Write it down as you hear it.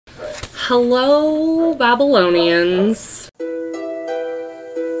Hello, Babylonians.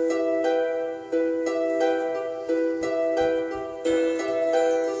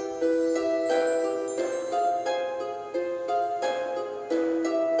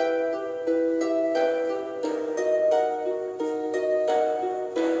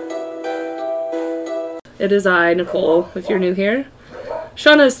 It is I, Nicole, if you're new here.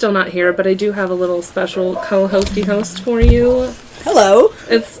 Shauna is still not here, but I do have a little special co-hosty host for you. Hello.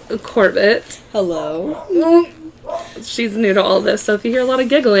 It's Corbett. Hello. She's new to all this, so if you hear a lot of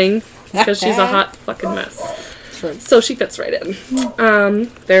giggling, it's because she's a hot fucking mess. True. So she fits right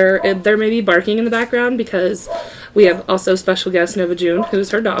in. There may be barking in the background because we have also special guest Nova June, who's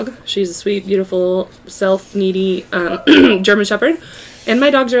her dog. She's a sweet, beautiful, self-needy German Shepherd. And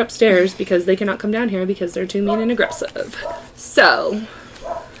my dogs are upstairs because they cannot come down here because they're too mean and aggressive. So,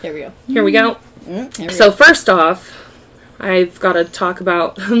 Here we go. Here we go. So first off, I've got to talk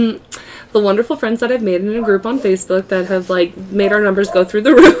about the wonderful friends that I've made in a group on Facebook that have, made our numbers go through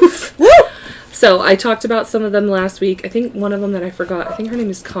the roof. Woo! So I talked about some of them last week. I think one of them that I forgot, I think her name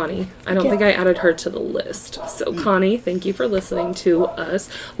is Connie. I don't think I added her to the list. So Connie, thank you for listening to us.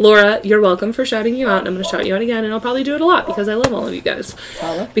 Laura, you're welcome for shouting you out. And I'm going to shout you out again. And I'll probably do it a lot because I love all of you guys.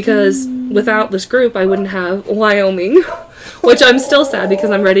 Because without this group, I wouldn't have Wyoming. Which I'm still sad because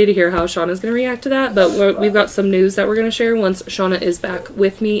I'm ready to hear how Shauna's going to react to that. But we've got some news that we're going to share once Shauna is back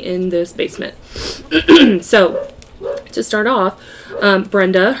with me in this basement. So, to start off,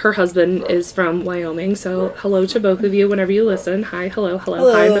 Brenda, her husband, is from Wyoming. So, hello to both of you whenever you listen. Hi, hello.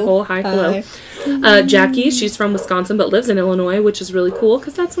 Hi, Nicole. Hi, hello. Jackie, she's from Wisconsin but lives in Illinois, which is really cool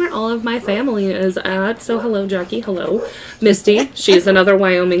because that's where all of my family is at. So, hello, Jackie. Hello. Misty, she's another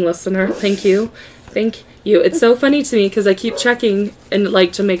Wyoming listener. Thank you. It's so funny to me because I keep checking and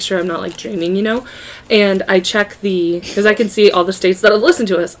to make sure I'm not dreaming, and I check because I can see all the states that have listened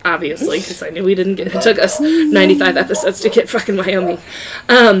to us, obviously, because I knew it took us 95 episodes to get fucking Wyoming.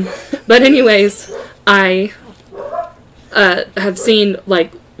 But anyways, I have seen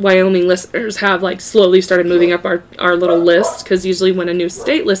Wyoming listeners have slowly started moving up our little list, because usually when a new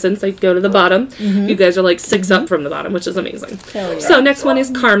state listens, they go to the bottom. You guys are 6 up from the bottom, which is amazing. Hell yeah. So next one is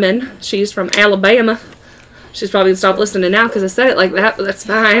Carmen. She's from Alabama. She's probably going to stop listening now because I said it like that, but that's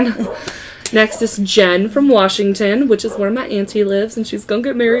fine. Next is Jen from Washington, which is where my auntie lives, and she's going to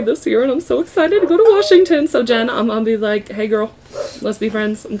get married this year, and I'm so excited to go to Washington. So Jen, I'm going to be like, hey girl, let's be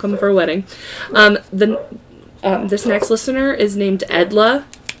friends. I'm coming for a wedding. This next listener is named Edla.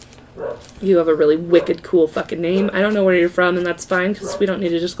 You have a really wicked, cool fucking name. I don't know where you're from, and that's fine, because we don't need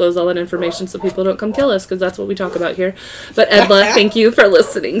to disclose all that information so people don't come kill us, because that's what we talk about here. But Edla, thank you for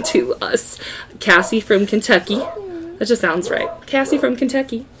listening to us. Cassie from Kentucky. That just sounds right. Cassie from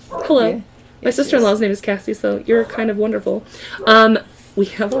Kentucky. Hello. Yeah. My sister-in-law's name is Cassie, so you're kind of wonderful. We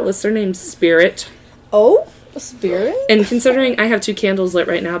have a listener named Spirit. Oh? A spirit? And considering I have 2 candles lit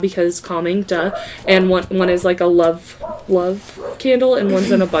right now because calming, duh, and one is a love candle and one's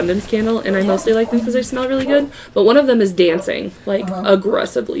an abundance candle, and I mostly like them because they smell really good, but one of them is dancing,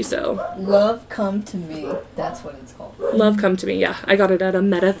 aggressively so. Love Come to Me. That's what it's called. Love Come to Me, yeah. I got it at a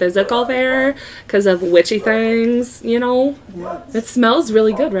metaphysical fair because of witchy things, Yes. It smells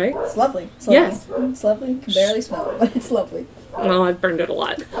really good, right? It's lovely. Yes. It's lovely. Can barely smell it, but it's lovely. Well, I've burned it a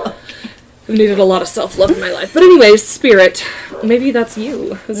lot. I've needed a lot of self-love in my life. But anyways, Spirit. Maybe that's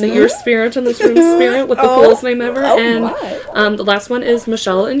you. Is it your spirit in this room, Spirit, with the coolest name ever? And the last one is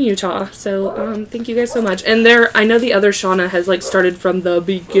Michelle in Utah. So thank you guys so much. And I know the other Shauna has started from the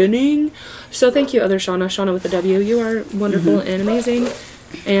beginning. So thank you, other Shauna. Shauna with a W. You are wonderful and amazing.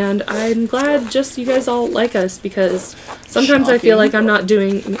 And I'm glad just you guys all like us, because sometimes I feel like I'm not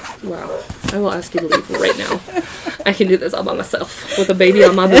doing... Wow. I will ask you to leave right now. I can do this all by myself with a baby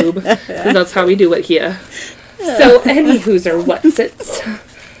on my boob, because that's how we do it here. So, any who's or what's-its,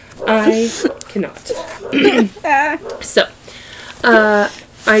 I cannot. So, I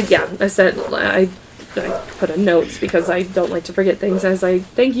said, I put a notes because I don't like to forget things. As I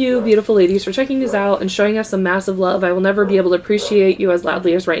thank you, beautiful ladies, for checking us out and showing us some massive love. I will never be able to appreciate you as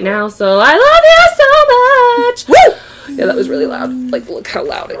loudly as right now, so I love you so much! Woo! Yeah, that was really loud. Look how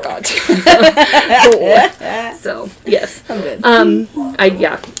loud it got. So, yes. I'm good.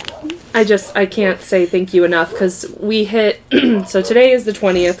 I can't say thank you enough, because we hit, so today is the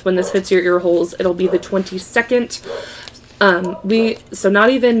 20th. When this hits your ear holes, it'll be the 22nd. So not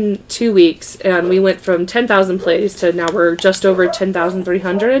even 2 weeks, and we went from 10,000 plays to now we're just over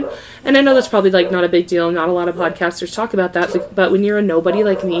 10,300. And I know that's probably not a big deal. Not a lot of podcasters talk about that, but when you're a nobody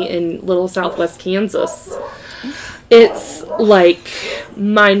like me in little Southwest Kansas, It's like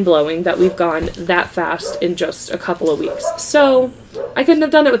mind-blowing that we've gone that fast in just a couple of weeks. So I couldn't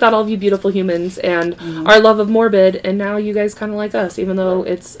have done it without all of you beautiful humans and our love of Morbid, and now you guys kind of like us, even though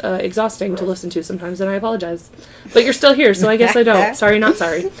it's exhausting to listen to sometimes, and I apologize. But you're still here, so I guess I don't. Sorry, not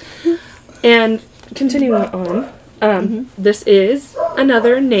sorry. And continuing on, this is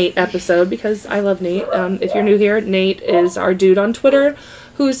another Nate episode because I love Nate. If you're new here, Nate is our dude on Twitter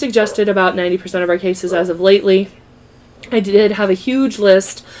who suggested about 90% of our cases as of lately. I did have a huge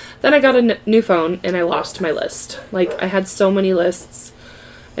list. Then I got a new phone and I lost my list. Like, I had so many lists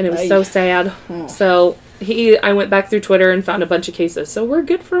and it was so sad. So I went back through Twitter and found a bunch of cases. So we're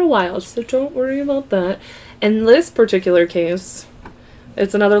good for a while, so don't worry about that. And this particular case,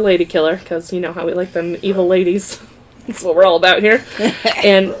 it's another lady killer, because you know how we like them evil ladies. That's what we're all about here.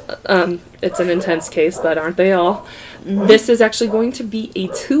 And it's an intense case, but aren't they all? This is actually going to be a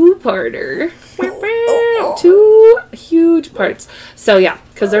two-parter. 2 huge parts. So yeah,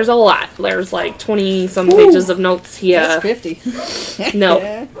 because there's a lot. There's like 20-some pages of notes here. That's 50.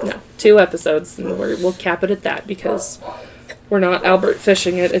 No. 2 episodes, and we'll cap it at that, because we're not Albert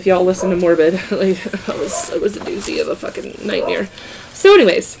fishing it. If y'all listen to Morbid, like, it was a doozy of a fucking nightmare. So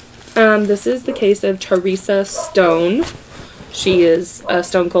anyways, this is the case of Teresa Stone. She is a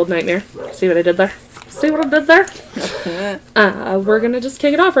stone cold nightmare. See what I did there? See what I did there? We're gonna just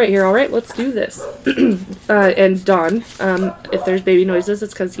kick it off right here, alright? Let's do this. And Don, if there's baby noises,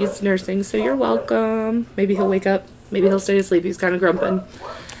 it's because he's nursing, so you're welcome. Maybe he'll wake up. Maybe he'll stay asleep. He's kind of grumping.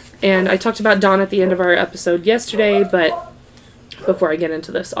 And I talked about Don at the end of our episode yesterday, but before I get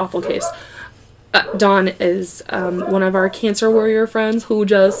into this awful case, Dawn is one of our cancer warrior friends who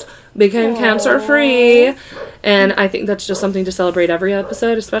just became cancer-free. And I think that's just something to celebrate every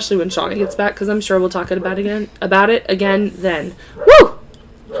episode, especially when Shauna gets back, because I'm sure we'll talk about it again then. Woo!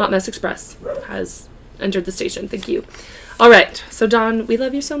 Hot Mess Express has entered the station. Thank you. All right. So, Dawn, we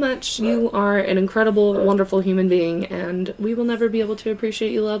love you so much. You are an incredible, wonderful human being, and we will never be able to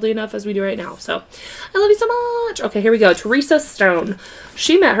appreciate you loudly enough as we do right now. So, I love you so much. Okay, here we go. Teresa Stone.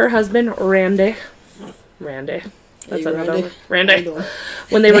 She met her husband, Randy. That's another Randy.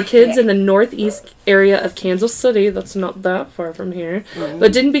 When they were kids in the northeast area of Kansas City. That's not that far from here.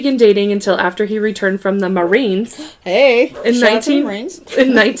 But didn't begin dating until after he returned from the Marines. Hey, in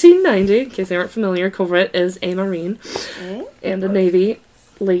 1990. In case they aren't familiar, Corvette is a Marine and a Navy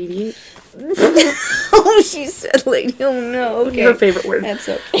lady. Oh, she said lady. Oh, no. Okay. Her favorite word. That's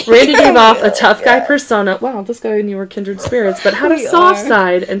okay. Randy gave off a tough guy persona. Wow, this guy and you were kindred spirits, but had a soft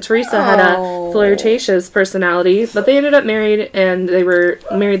side, and Teresa had a flirtatious personality, but they ended up married, and they were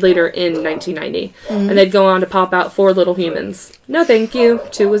married later in 1990, and they'd go on to pop out 4 little humans. No, thank you.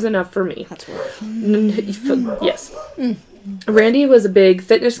 2 was enough for me. That's rough. Yes. Randy was a big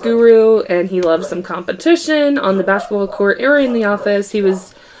fitness guru, and he loved some competition on the basketball court or in the office. He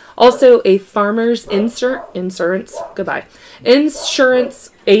was also a farmer's insurance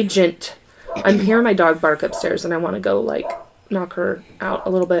agent. I'm hearing my dog bark upstairs, and I want to go, like, knock her out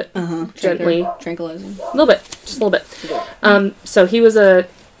a little bit. Gently. Tranquilizing. A little bit. Just a little bit. So he was a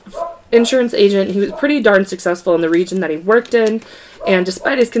insurance agent. He was pretty darn successful in the region that he worked in. And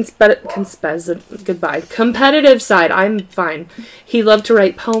despite his competitive side, I'm fine. He loved to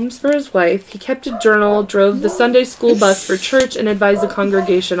write poems for his wife. He kept a journal, drove the Sunday school bus for church, and advised the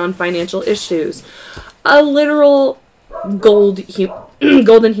congregation on financial issues. A literal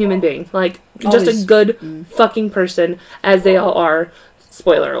golden human being. Like, just a good fucking person, as they all are.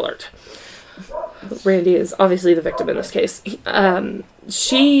 Spoiler alert. Randy is obviously the victim in this case.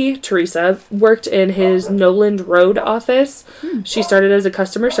 Teresa, worked in his Noland Road office. She started as a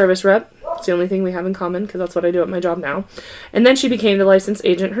customer service rep. It's the only thing we have in common, because that's what I do at my job now. And then she became the licensed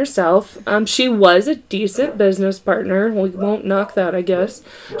agent herself. She was a decent business partner. We won't knock that, I guess.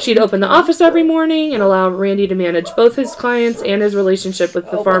 She'd open the office every morning and allow Randy to manage both his clients and his relationship with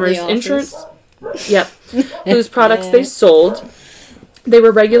the farmer's insurance. Yep. Whose products they sold. They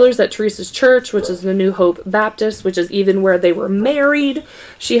were regulars at Teresa's church, which is the New Hope Baptist, which is even where they were married.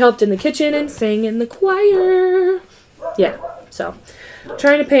 She helped in the kitchen and sang in the choir. Yeah, so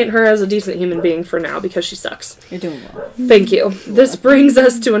trying to paint her as a decent human being for now, because she sucks. You're doing well. Thank you. This brings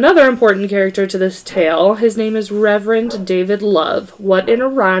us to another important character to this tale. His name is Reverend David Love. What an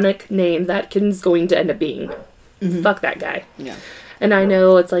ironic name that is going to end up being. Fuck that guy. Yeah. And I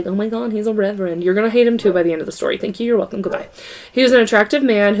know it's like, oh my god, he's a reverend. You're going to hate him too by the end of the story. Thank you, you're welcome, goodbye. He was an attractive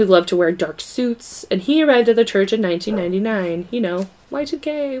man who loved to wear dark suits, and he arrived at the church in 1999. You know,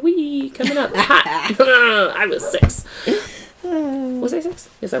 Y2K, wee, coming up. Hot. I was 6. Was I 6?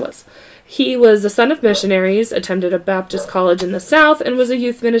 Yes, I was. He was the son of missionaries, attended a Baptist college in the South, and was a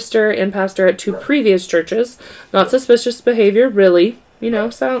youth minister and pastor at 2 previous churches. Not suspicious behavior, really.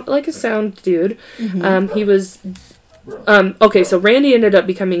 Sound like a sound dude. He was... okay, so Randy ended up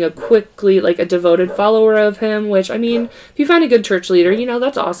becoming a devoted follower of him, which, I mean, if you find a good church leader,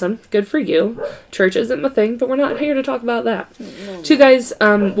 that's awesome. Good for you. Church isn't my thing, but we're not here to talk about that. No. 2 guys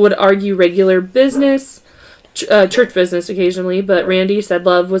would argue regular business, church business occasionally, but Randy said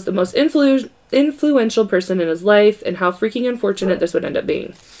Love was the most influential person in his life, and how freaking unfortunate this would end up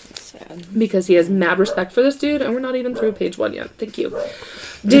being. Sad. Because he has mad respect for this dude, and we're not even through page 1 yet. Thank you.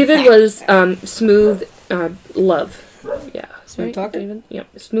 David was smooth Love. Yeah. Smooth talker? David?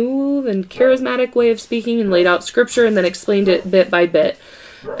 Yep. Smooth and charismatic way of speaking, and laid out scripture and then explained it bit by bit.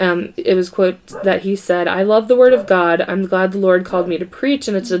 It was, quote, that he said, "I love the word of God. I'm glad the Lord called me to preach,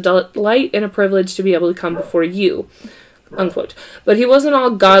 and it's a delight and a privilege to be able to come before you." Unquote. But he wasn't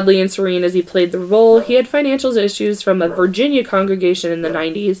all godly and serene as he played the role. He had financial issues from a Virginia congregation in the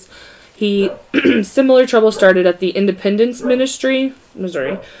 90s. Similar trouble started at the Independence Ministry,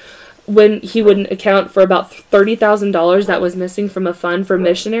 Missouri, when he wouldn't account for about $30,000 that was missing from a fund for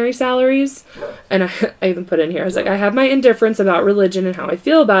missionary salaries. And I even put in here, I was like, I have my indifference about religion and how I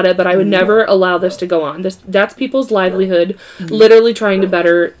feel about it, but I would never allow this to go on. That's people's livelihood, literally trying to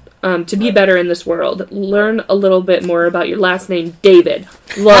be better in this world. Learn a little bit more about your last name, David.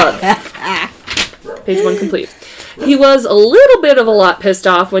 Love. Page 1 complete. He was a little bit of a lot pissed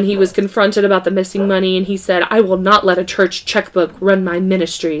off when he was confronted about the missing money, and he said, "I will not let a church checkbook run my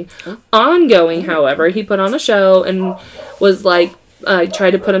ministry." Ongoing, however, he put on a show and was like,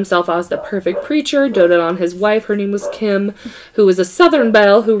 tried to put himself as the perfect preacher, doted on his wife, her name was Kim, who was a Southern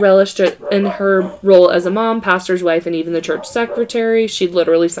belle who relished it in her role as a mom, pastor's wife, and even the church secretary. She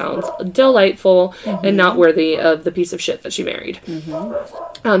literally sounds delightful and not worthy of the piece of shit that she married.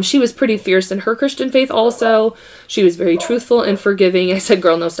 She was pretty fierce in her Christian faith also. She was very truthful and forgiving. I said,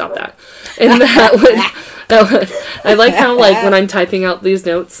 girl, no, stop that. And that would I like how, when I'm typing out these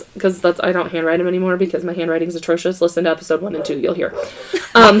notes, because I don't handwrite them anymore because my handwriting's atrocious. Listen to episode 1 and 2, you'll hear.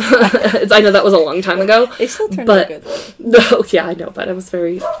 I know that was a long time ago. They still turned out good, though. No, yeah, I know, but I was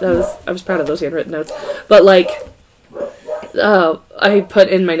proud of those handwritten notes. But, I put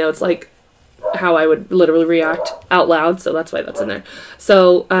in my notes, how I would literally react out loud, so that's why that's in there.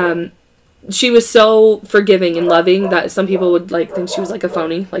 So, she was so forgiving and loving that some people would think she was a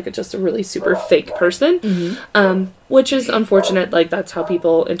phony, just a really super fake person, which is unfortunate. That's how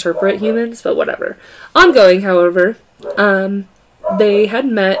people interpret humans, but whatever. Ongoing, however, they had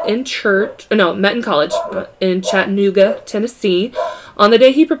met in college in Chattanooga, Tennessee. On the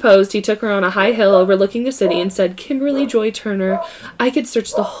day he proposed, he took her on a high hill overlooking the city and said, "Kimberly Joy Turner, I could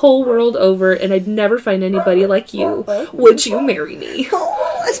search the whole world over and I'd never find anybody like you. Would you marry me?"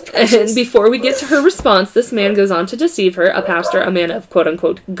 Oh, that's precious. And before we get to her response, this man goes on to deceive her, a pastor, a man of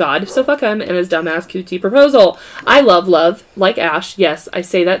quote-unquote God, so fuck him, and his dumbass QT proposal. I love love, like Ash. Yes, I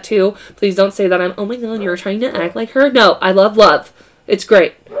say that too. Please don't say that I'm, oh my god, you're trying to act like her. No, I love love. It's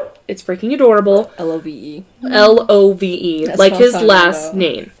great. It's freaking adorable. Love. Love. Like his last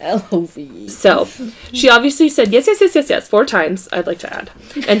name. Love. So, she obviously said yes 4 times, I'd like to add.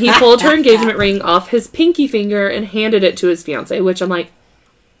 And he pulled her engagement ring off his pinky finger and handed it to his fiancé, which I'm like,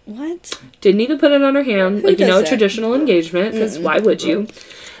 what? Didn't even put it on her hand. A traditional engagement, because why would you?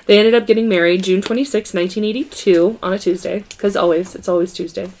 They ended up getting married June 26, 1982, on a Tuesday, because it's always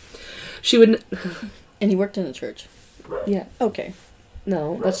Tuesday. She would... And he worked in a church? Yeah. Okay.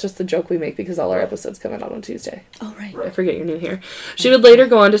 No, that's just the joke we make because all our episodes come out on Tuesday. Oh, right. I forget you're new here. She would later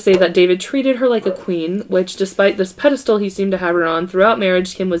go on to say that David treated her like a queen, which, despite this pedestal he seemed to have her on, throughout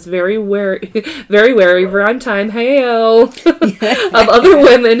marriage, Kim was very wary prime time, hey-o, of other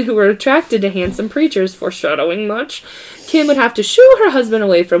women who were attracted to handsome preachers, foreshadowing much. Kim would have to shoo her husband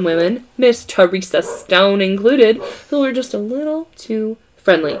away from women, Miss Teresa Stone included, who were just a little too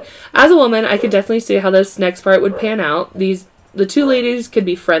friendly. As a woman, I could definitely see how this next part would pan out. The 2 ladies could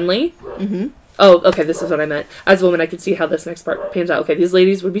be friendly. Oh, okay, this is what I meant. As a woman, I could see how this next part pans out. Okay, these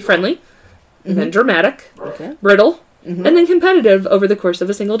ladies would be friendly, and then dramatic, brittle, and then competitive over the course of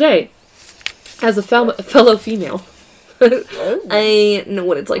a single day. As a fellow female, I know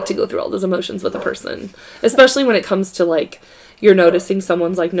what it's like to go through all those emotions with a person. Especially when it comes to, you're noticing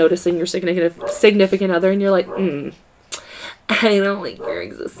someone's, noticing your significant other, and you're like, I don't like your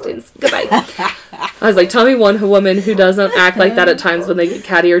existence. Goodbye. I was like, tell me one woman who doesn't act like that at times when they get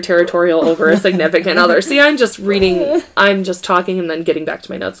catty or territorial over a significant other. See, I'm just talking and then getting back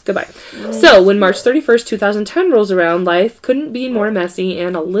to my notes. Goodbye. So, when March 31st, 2010 rolls around, life couldn't be more messy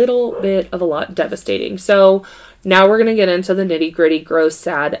and a little bit of a lot devastating. So, now we're going to get into the nitty gritty, gross,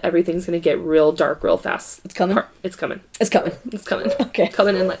 sad. Everything's going to get real dark real fast. It's coming? It's coming. It's coming. It's coming. Okay.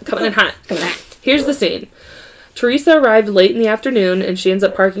 Coming in hot. Coming hot. Here's the scene. Teresa arrived late in the afternoon, and she ends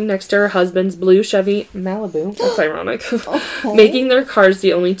up parking next to her husband's blue Chevy Malibu. That's ironic. Making their cars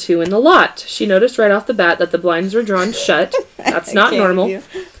the only two in the lot. She noticed right off the bat that the blinds were drawn shut. That's not normal.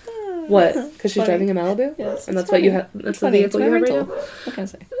 What? Because she's driving a Malibu? Yes. And that's what you have. That's the vehicle you have right now? What can I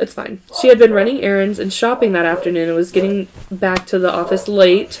say? It's fine. She had been running errands and shopping that afternoon and was getting back to the office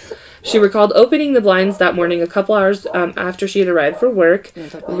late. She recalled opening the blinds that morning a couple hours after she had arrived for work.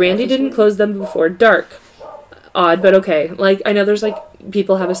 Randy didn't close them before dark. Odd, but okay. Like, I know there's, like,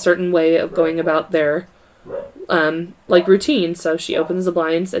 people have a certain way of going about their, routine. So she opens the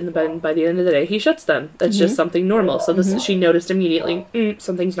blinds, and then by the end of the day, he shuts them. That's just something normal. So she noticed immediately,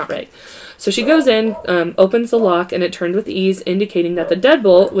 something's not right. So she goes in, opens the lock, and it turned with ease, indicating that the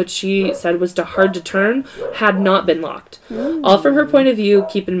deadbolt, which she said was too hard to turn, had not been locked. All from her point of view,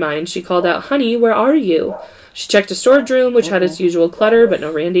 keep in mind, she called out, "Honey, where are you?" She checked a storage room, which had its usual clutter, but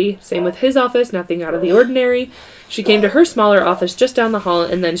no Randy. Same with his office, nothing out of the ordinary. She came to her smaller office just down the hall,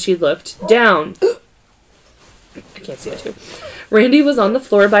 and then she looked down. I can't see it, too. Randy was on the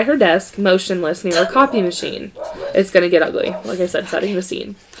floor by her desk, motionless near a copy machine. It's going to get ugly. Like I said, setting the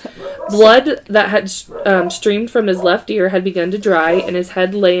scene. Blood that had streamed from his left ear had begun to dry, and his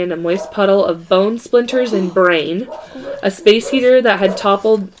head lay in a moist puddle of bone splinters and brain. A space heater that had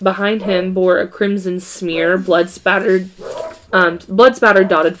toppled behind him bore a crimson smear, blood-spattered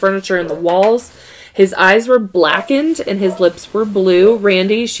dotted furniture and the walls. His eyes were blackened, and his lips were blue.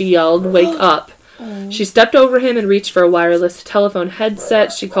 "Randy," she yelled, "wake up." She stepped over him and reached for a wireless telephone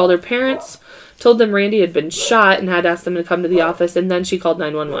headset. She called her parents, told them Randy had been shot, and had asked them to come to the office, and then she called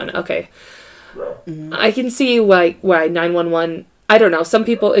 911. Okay. I can see why 911... I don't know. Some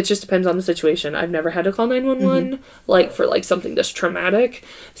people, it just depends on the situation. I've never had to call 911, for something this traumatic.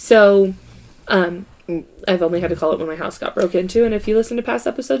 So, I've only had to call it when my house got broke into, and if you listen to past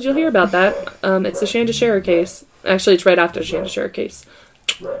episodes, you'll hear about that. It's the Shandashara case. Actually, it's right after the Shandashara case.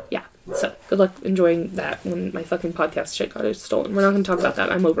 Yeah. So, good luck enjoying that when my fucking podcast shit got stolen. We're not going to talk about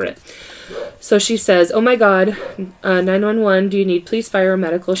that. I'm over it. So she says, "Oh my God, 911, do you need police, fire, or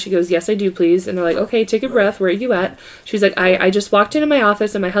medical?" She goes, "Yes, I do, please." And they're like, "Okay, take a breath. Where are you at?" She's like, I just walked into my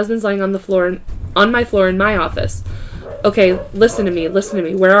office and my husband's lying on my floor in my office. "Okay, listen to me.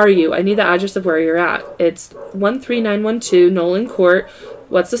 Where are you? I need the address of where you're at." "It's 13912 Nolan Court.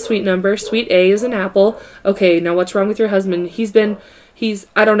 What's the suite number?" "Suite A is an apple." "Okay, now what's wrong with your husband?"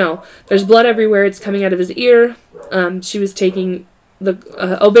 I don't know. There's blood everywhere. It's coming out of his ear." She was obeying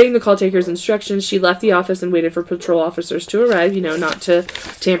the call taker's instructions. She left the office and waited for patrol officers to arrive, not to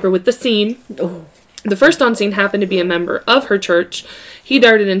tamper with the scene. Oh. The first on scene happened to be a member of her church. He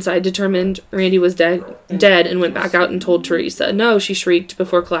darted inside, determined Randy was dead, and went back out and told Teresa. "No," she shrieked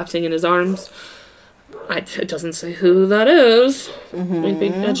before collapsing in his arms. It doesn't say who that is. Wink,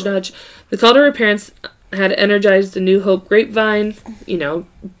 wink, nudge, nudge. They called her parents, had energized the New Hope Grapevine.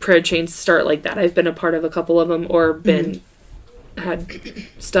 Prayer chains start like that. I've been a part of a couple of them, or had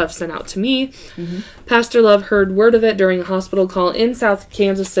stuff sent out to me. Pastor Love heard word of it during a hospital call in South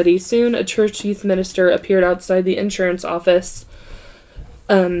Kansas City. Soon, a church youth minister appeared outside the insurance office.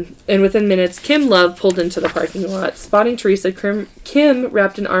 And within minutes, Kim Love pulled into the parking lot. Spotting Teresa, Kim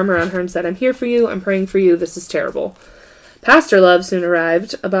wrapped an arm around her and said, "I'm here for you. I'm praying for you. This is terrible." Pastor Love soon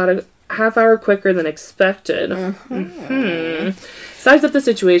arrived, about a half hour quicker than expected. Sized up the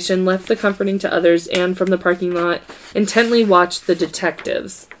situation, left the comforting to others, and from the parking lot, intently watched the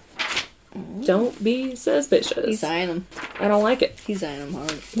detectives. Don't be suspicious. He's eyeing them. I don't like it. He's eyeing them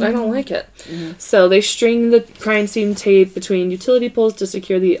hard. I don't like it. So they stringed the crime scene tape between utility poles to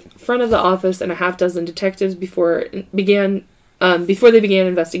secure the front of the office and a half dozen detectives before they began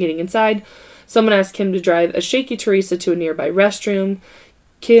investigating inside. Someone asked Kim to drive a shaky Teresa to a nearby restroom.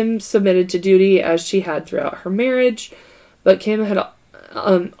 Kim submitted to duty as she had throughout her marriage, but Kim had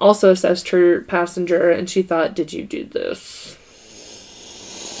also assessed her passenger, and she thought, "Did you do this?"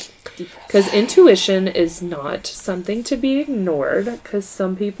 Because intuition is not something to be ignored, because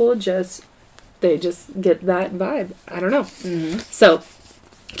some people just get that vibe. I don't know. So,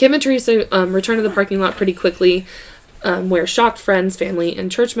 Kim and Teresa returned to the parking lot pretty quickly, where shocked friends, family,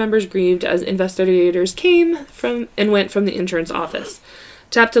 and church members grieved as investigators came and went from the insurance office.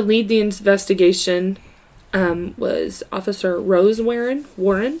 Tapped to lead the investigation, was Officer Rose Warren?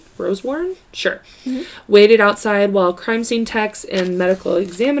 Sure. Waited outside while crime scene techs and medical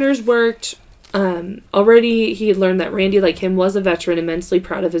examiners worked. Already he had learned that Randy, like him, was a veteran, immensely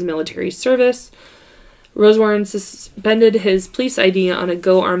proud of his military service. Rose Warren suspended his police ID on a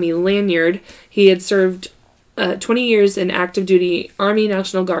Go Army lanyard. He had served 20 years in active duty Army,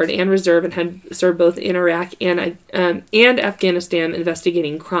 National Guard, and Reserve, and had served both in Iraq and Afghanistan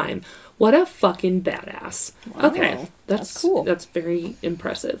investigating crime. What a fucking badass. Wow, okay, that's cool. That's very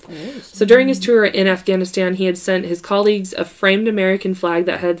impressive. So during his tour in Afghanistan, he had sent his colleagues a framed American flag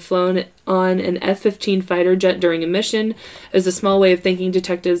that had flown on an F-15 fighter jet during a mission as a small way of thanking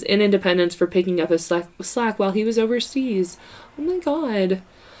detectives in Independence for picking up his slack while he was overseas. Oh my god.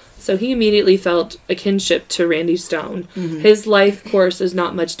 So he immediately felt a kinship to Randy Stone. His life course is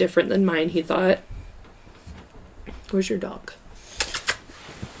not much different than mine, he thought. Where's your dog?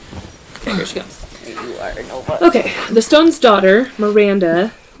 Here she comes. You are no Okay, the Stone's daughter,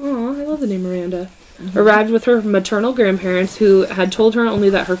 Miranda, oh, I love the name Miranda, arrived with her maternal grandparents who had told her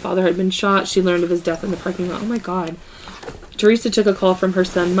only that her father had been shot. She learned of his death in the parking lot. Oh my god. Teresa took a call from her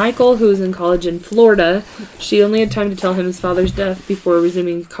son Michael, who was in college in Florida. She only had time to tell him his father's death before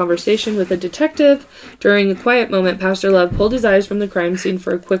resuming conversation with a detective. During a quiet moment, Pastor Love pulled his eyes from the crime scene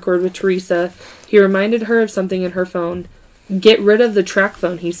for a quick word with Teresa. He reminded her of something in her phone. Get rid of the track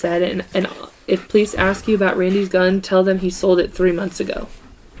phone, he said, and if police ask you about Randy's gun, tell them he sold it 3 months ago.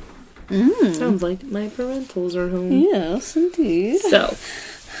 Sounds like my parentals are home. Yes, indeed. So,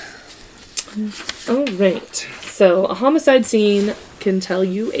 alright. So, a homicide scene can tell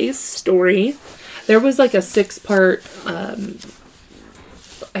you a story. There was like a 6-part,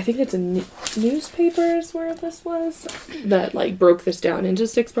 I think it's a newspapers where this was, that like broke this down into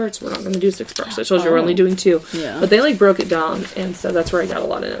 6 parts. We're not going to do 6 parts. I told you we're only doing 2. Yeah. But they like broke it down, and so that's where I got a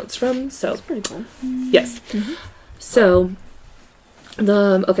lot of notes from. So That's pretty cool. yes. So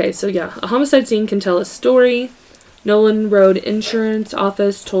a homicide scene can tell a story. Nolan Road Insurance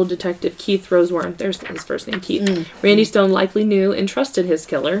Office told Detective Keith Rosewarne, there's his first name, Keith. Randy Stone likely knew and trusted his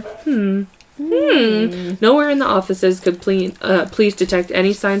killer. Nowhere in the offices could police detect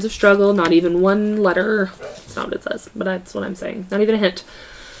any signs of struggle, not even one letter. That's not what it says, but that's what I'm saying. Not even a hint.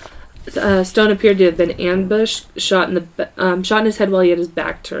 Stone appeared to have been ambushed, shot in his head while he had his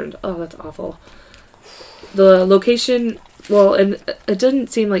back turned. Oh, that's awful. The location, well, and it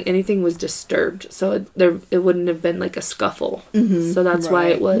didn't seem like anything was disturbed, so it wouldn't have been like a scuffle. So that's why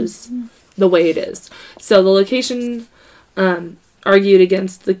it was the way it is. So the location argued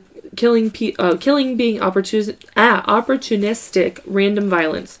against the killing being opportunistic random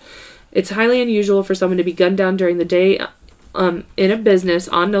violence. It's highly unusual for someone to be gunned down during the day in a business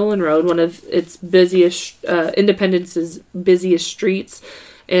on Nolan Road, one of its busiest Independence's busiest streets.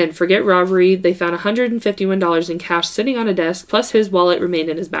 And forget robbery, they found $151 in cash sitting on a desk, plus his wallet remained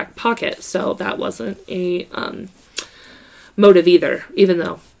in his back pocket. So that wasn't a motive either, even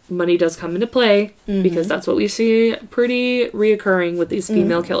though money does come into play, because that's what we see pretty reoccurring with these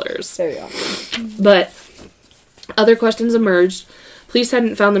female killers. Very often. But other questions emerged. Police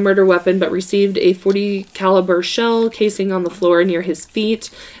hadn't found the murder weapon, but received a .40 caliber shell casing on the floor near his feet.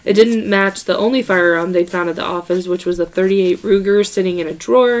 It didn't match the only firearm they'd found at the office, which was a .38 Ruger sitting in a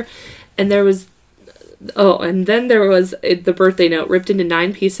drawer. And there was the birthday note ripped into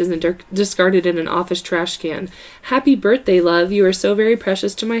 9 pieces and discarded in an office trash can. Happy birthday, love. You are so very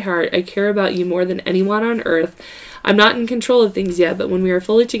precious to my heart. I care about you more than anyone on earth. I'm not in control of things yet, but when we are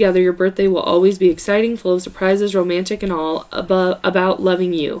fully together, your birthday will always be exciting, full of surprises, romantic, and all about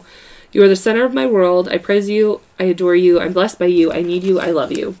loving you. You are the center of my world. I praise you. I adore you. I'm blessed by you. I need you. I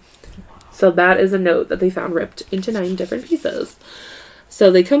love you. So that is a note that they found ripped into 9 different pieces. So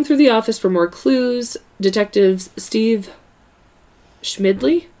they come through the office for more clues. Detectives Steve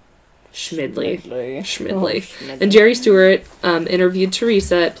Schmidley and Jerry Stewart interviewed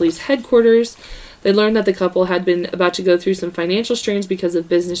Teresa at police headquarters. They learned that the couple had been about to go through some financial strains because of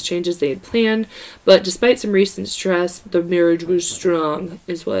business changes they had planned, but despite some recent stress, the marriage was strong,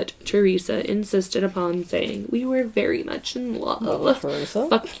 is what Teresa insisted upon, saying, "We were very much in love." Teresa?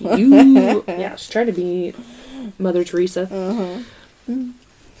 Fuck you. Yeah, she's trying to be Mother Teresa.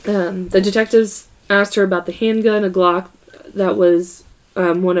 The detectives asked her about the handgun, a Glock that was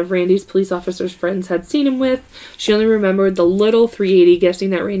one of Randy's police officer's friends had seen him with. She only remembered the little .380, guessing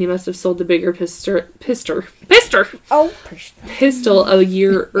that Randy must have sold the bigger pistol a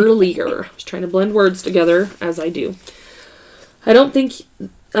year earlier. I was trying to blend words together, as I do. I don't think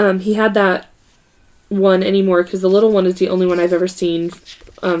he had that one anymore, because the little one is the only one I've ever seen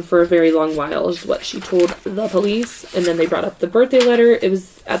for a very long while, is what she told the police. And then they brought up the birthday letter. It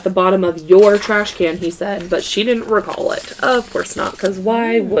was at the bottom of your trash can, he said, but she didn't recall it. Of course not, because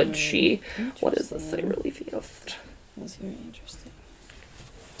why would she? What does this say, really fast? That's very interesting.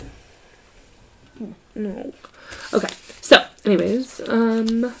 No. Okay, so, anyways,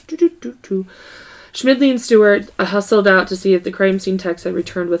 Schmidley and Stewart hustled out to see if the crime scene text had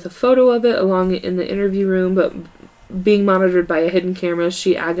returned with a photo of it along in the interview room, but being monitored by a hidden camera,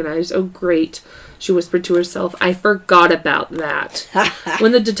 she agonized. Oh, great, she whispered to herself. I forgot about that.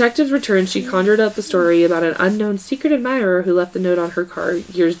 When the detectives returned, she conjured up a story about an unknown secret admirer who left the note on her car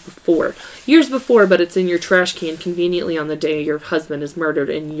years before. Years before, but it's in your trash can conveniently on the day your husband is murdered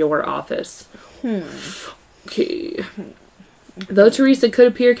in your office. Okay. Though Teresa could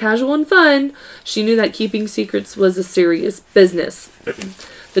appear casual and fun, she knew that keeping secrets was a serious business.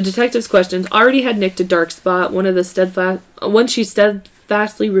 The detective's questions already had nicked a dark spot. One she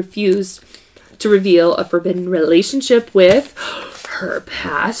steadfastly refused to reveal a forbidden relationship with her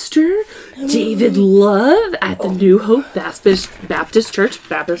pastor, David Love, at the New Hope Baptist Church.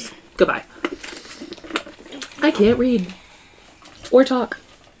 Goodbye. I can't read or talk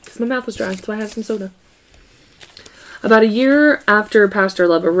because my mouth was dry, so I had some soda. About a year after Pastor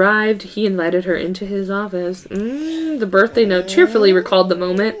Love arrived, he invited her into his office. The birthday note cheerfully recalled the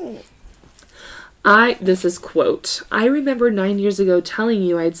moment. This is quote, I remember 9 years ago telling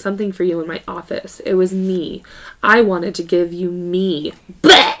you I had something for you in my office. It was me. I wanted to give you me.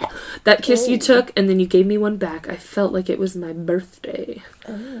 Blech! That kiss you took, and then you gave me one back. I felt like it was my birthday.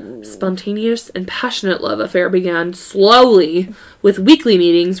 Spontaneous and passionate love affair began slowly with weekly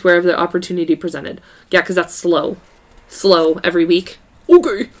meetings wherever the opportunity presented. Yeah, because that's slow. Slow every week.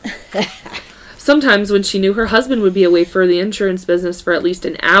 Okay. Sometimes when she knew her husband would be away for the insurance business for at least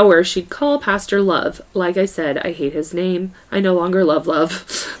an hour, she'd call Pastor Love. Like I said, I hate his name. I no longer love Love.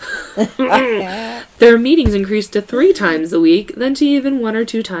 Their meetings increased to 3 times a week, then to even 1 or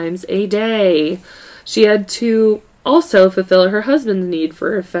 2 times a day. She had to also fulfill her husband's need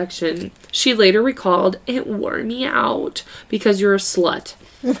for affection. She later recalled, it wore me out because you're a slut.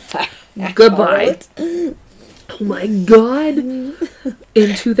 Goodbye. Oh my God.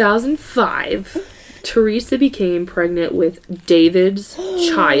 In 2005, Teresa became pregnant with David's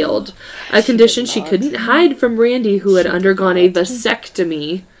child, a condition she couldn't hide from Randy, who had undergone a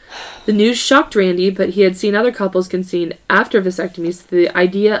vasectomy. The news shocked Randy, but he had seen other couples conceived after vasectomies, so the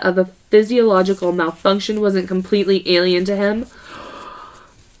idea of a physiological malfunction wasn't completely alien to him.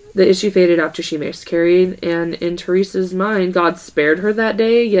 The issue faded after she miscarried, and in Teresa's mind, God spared her that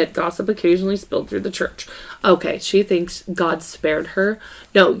day, yet gossip occasionally spilled through the church. Okay, she thinks God spared her.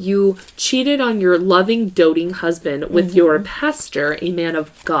 No, you cheated on your loving, doting husband with your pastor, a man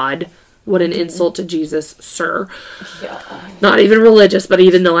of God. What an insult to Jesus, sir. Yeah. Not even religious, but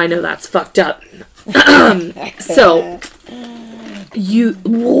even though I know that's fucked up. So,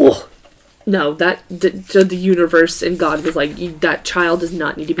 no, the universe and God was like, that child does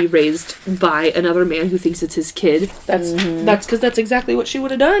not need to be raised by another man who thinks it's his kid. That's because that's exactly what she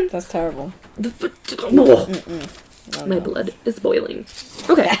would have done. That's terrible. My blood is boiling.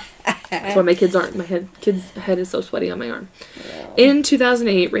 Okay. That's why my kid's head is so sweaty on my arm. Yeah. In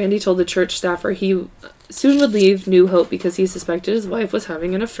 2008, Randy told the church staffer he soon would leave New Hope because he suspected his wife was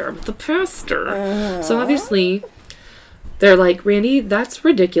having an affair with the pastor. So obviously, they're like, Randy, that's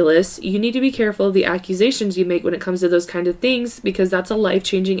ridiculous. You need to be careful of the accusations you make when it comes to those kind of things, because that's a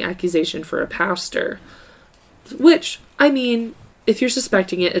life-changing accusation for a pastor. Which, I mean, if you're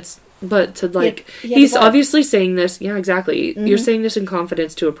suspecting it, it's... But to, like... he's obviously saying this... Yeah, exactly. You're saying this in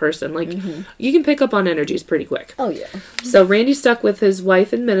confidence to a person. Like, you can pick up on energies pretty quick. Oh, yeah. So, Randy stuck with his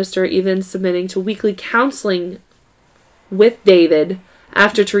wife and minister, even submitting to weekly counseling with David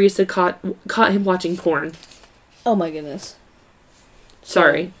after Teresa caught him watching porn. Oh my goodness.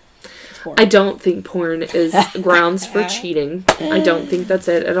 Sorry. I don't think porn is grounds for cheating. I don't think that's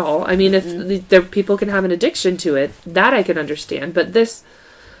it at all. I mean, if there people can have an addiction to it, that I can understand. But this...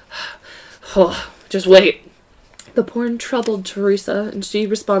 just wait. The porn troubled Teresa, and she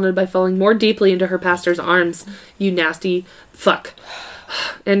responded by falling more deeply into her pastor's arms. You nasty fuck.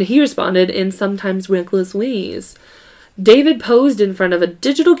 And he responded in sometimes reckless ways. David posed in front of a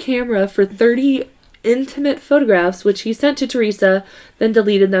digital camera for 30 intimate photographs, which he sent to Teresa, then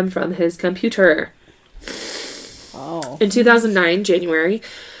deleted them from his computer. Oh. In 2009, January,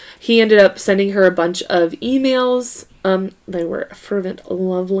 he ended up sending her a bunch of emails. They were fervent,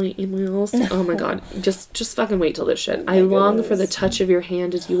 lovely emails. Oh my God. Just fucking wait till this shit. I long for the touch of your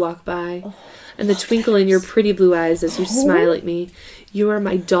hand as you walk by, and the twinkle in your pretty blue eyes as you smile at me. You are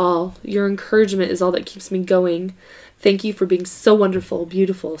my doll. Your encouragement is all that keeps me going. Thank you for being so wonderful,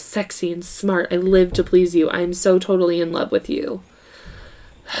 beautiful, sexy, and smart. I live to please you. I am so totally in love with you.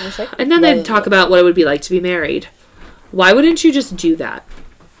 And then they'd talk about what it would be like to be married. Why wouldn't you just do that?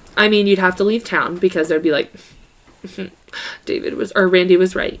 I mean, you'd have to leave town because they'd be like, Randy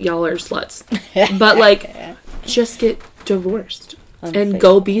was right. Y'all are sluts. But, like, just get divorced and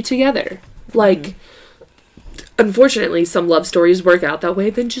go be together. Like, unfortunately, some love stories work out that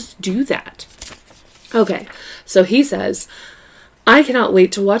way. Then just do that. Okay, so he says, I cannot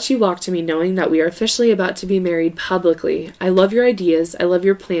wait to watch you walk to me knowing that we are officially about to be married publicly. I love your ideas. I love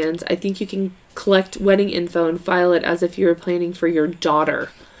your plans. I think you can collect wedding info and file it as if you were planning for your daughter.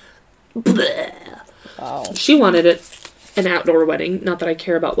 Wow. She wanted an outdoor wedding. Not that I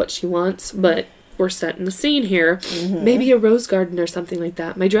care about what she wants, but we're setting the scene here. Maybe a rose garden or something like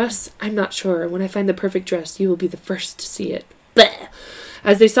that. My dress, I'm not sure. When I find the perfect dress, you will be the first to see it. Bleh.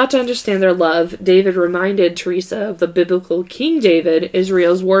 As they sought to understand their love, David reminded Teresa of the biblical King David,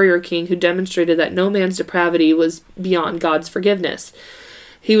 Israel's warrior king who demonstrated that no man's depravity was beyond God's forgiveness.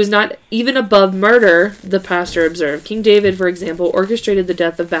 He was not even above murder, the pastor observed. King David, for example, orchestrated the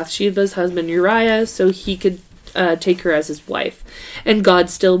death of Bathsheba's husband Uriah so he could take her as his wife. And God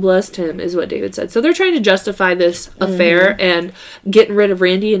still blessed him, is what David said. So they're trying to justify this affair and getting rid of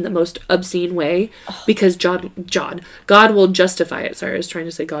Randy in the most obscene way because God will justify it. Sorry, I was trying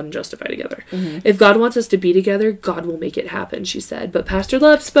to say God and justify together. If God wants us to be together, God will make it happen, she said. But Pastor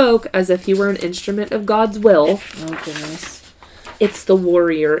Love spoke as if he were an instrument of God's will. Oh, goodness. It's the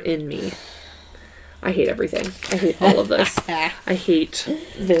warrior in me. I hate everything. I hate all of this. I hate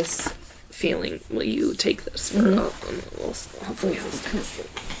this feeling. Will you take this for hopefully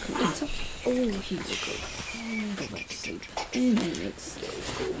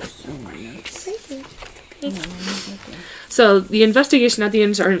So the investigation at the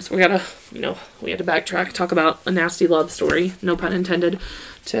insurance, we had to backtrack, talk about a nasty love story, no pun intended,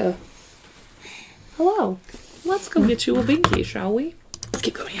 to hello, let's go get you a binky, shall we? Let's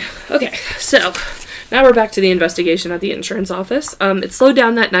keep going. Okay, so now we're back to the investigation at the insurance office. It slowed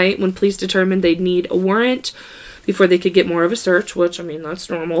down that night when police determined they'd need a warrant before they could get more of a search, which, I mean, that's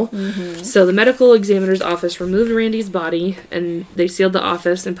normal. So the medical examiner's office removed Randy's body, and they sealed the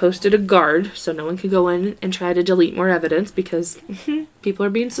office and posted a guard so no one could go in and try to delete more evidence because people are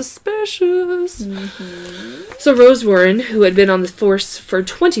being suspicious. So Rose Warren, who had been on the force for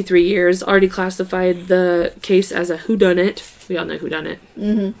 23 years, already classified the case as a whodunit. We all know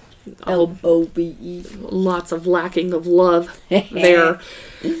whodunit. L-O-V-E. Lots of lacking of love there.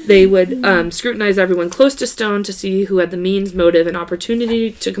 They would scrutinize everyone close to Stone to see who had the means, motive, and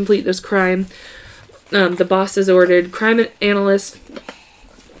opportunity to complete this crime. The bosses ordered crime analysts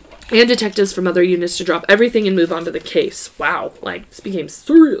and detectives from other units to drop everything and move on to the case. Wow, like, this became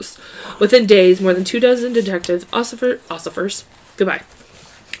serious. Within days, more than 24 detectives,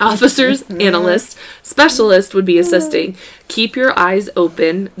 officers, analysts, specialists would be assisting. Keep your eyes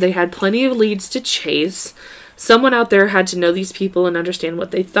open. They had plenty of leads to chase. Someone out there had to know these people and understand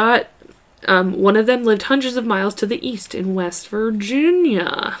what they thought. One of them lived hundreds of miles to the east in West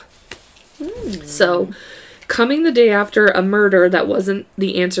Virginia. So, coming the day after a murder that wasn't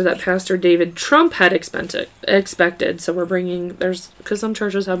the answer that Pastor David Trump had expected. So we're bringing, because some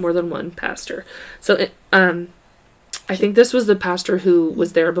churches have more than one pastor. So, I think this was the pastor who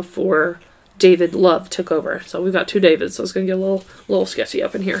was there before David Love took over. So we've got two Davids, so it's going to get a little sketchy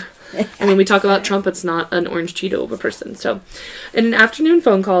up in here. And when we talk about Trump, it's not an orange Cheeto of a person. So in an afternoon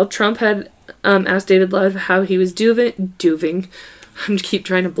phone call, Trump had asked David Love how he was doing. I'm keep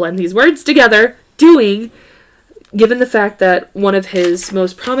trying to blend these words together. Given the fact that one of his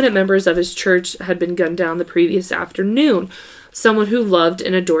most prominent members of his church had been gunned down the previous afternoon. Someone who loved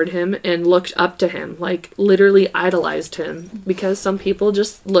and adored him and looked up to him, like literally idolized him, because some people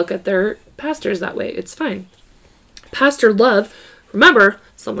just look at their pastors that way. It's fine. Pastor Love, remember,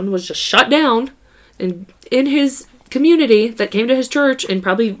 someone was just shot down in his community that came to his church and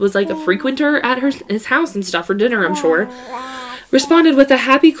probably was like a frequenter at his house and stuff for dinner, I'm sure, responded with a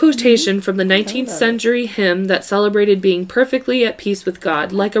happy quotation from the 19th century hymn that celebrated being perfectly at peace with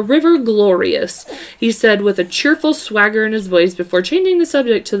God. Like a river glorious, he said with a cheerful swagger in his voice before changing the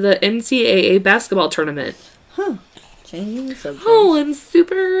subject to the NCAA basketball tournament. Changing the subject. Oh, I'm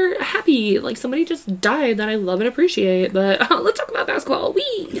super happy. Like, somebody just died that I love and appreciate. But let's talk about basketball.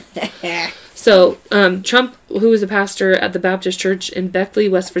 Whee! So, Trump, who was a pastor at the Baptist Church in Beckley,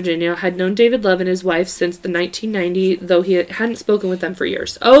 West Virginia, had known David Love and his wife since the 1990, though he hadn't spoken with them for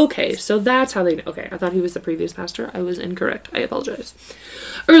years. Okay, so that's how they know. Okay, I thought he was the previous pastor. I was incorrect. I apologize.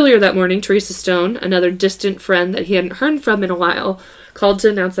 Earlier that morning, Teresa Stone, another distant friend that he hadn't heard from in a while, called to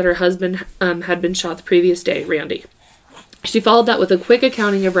announce that her husband had been shot the previous day, Randy. She followed that with a quick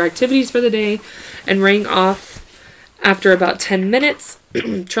accounting of her activities for the day and rang off after about 10 minutes.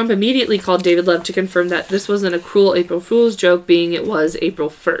 Trump immediately called David Love to confirm that this wasn't a cruel April Fool's joke, being it was April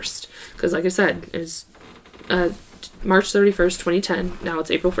 1st. Because, like I said, it's March 31st, 2010. Now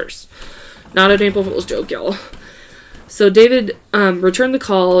it's April 1st. Not an April Fool's joke, y'all. So David returned the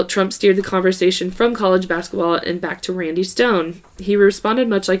call. Trump steered the conversation from college basketball and back to Randy Stone. He responded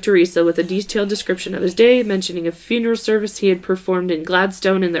much like Teresa with a detailed description of his day, mentioning a funeral service he had performed in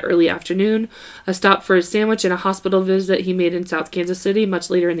Gladstone in the early afternoon, a stop for a sandwich, and a hospital visit he made in South Kansas City much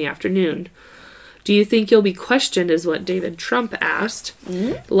later in the afternoon. Do you think you'll be questioned, is what David Trump asked.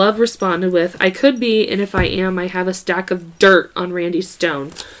 Mm-hmm. Love responded with, I could be, and if I am, I have a stack of dirt on Randy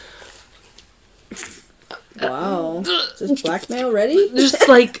Stone. Wow. Just blackmail ready? Just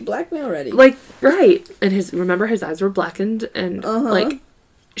like blackmail ready. Like, right. And his eyes were blackened and like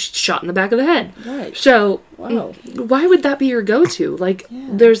shot in the back of the head. Right. So wow. Why would that be your go-to? Like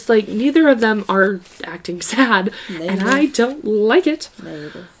there's like neither of them are acting sad. And I don't like it.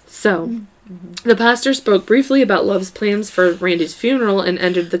 Negative. So the pastor spoke briefly about Love's plans for Randy's funeral and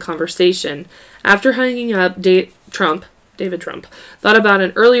ended the conversation. After hanging up, David Trump thought about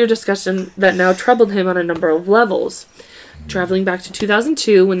an earlier discussion that now troubled him on a number of levels. Traveling back to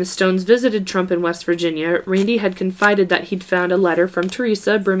 2002, when the Stones visited Trump in West Virginia, Randy had confided that he'd found a letter from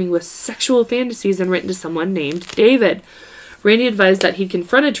Teresa brimming with sexual fantasies and written to someone named David. Randy advised that he'd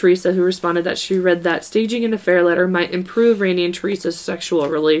confronted Teresa, who responded that she read that staging an affair letter might improve Randy and Teresa's sexual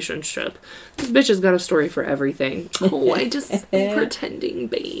relationship. This bitch has got a story for everything. Oh, I just pretending,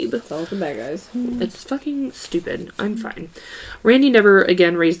 babe. It's all for bad guys. It's fucking stupid. I'm fine. Randy never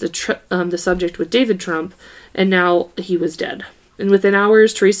again raised the subject with David Trump, and now he was dead. And within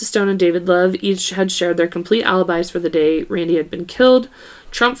hours, Teresa Stone and David Love each had shared their complete alibis for the day Randy had been killed.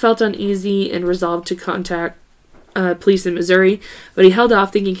 Trump felt uneasy and resolved to contact police in Missouri, but he held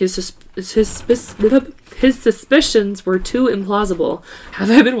off, thinking his suspicions were too implausible. Have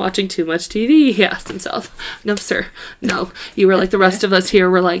I been watching too much TV? He asked himself. No, sir. No. You were like the rest of us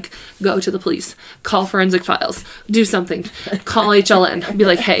here. We're like, go to the police. Call Forensic Files. Do something. Call HLN. Be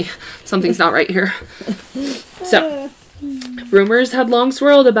like, hey, something's not right here. So, rumors had long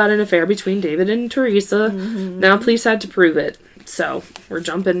swirled about an affair between David and Teresa. Now police had to prove it. So, we're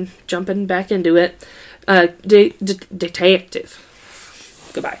jumping back into it.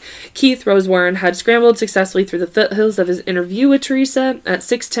 Detective. Goodbye. Keith Rosewarren had scrambled successfully through the foothills of his interview with Teresa. At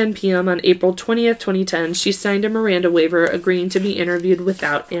 6:10 p.m. on April 20th, 2010, she signed a Miranda waiver agreeing to be interviewed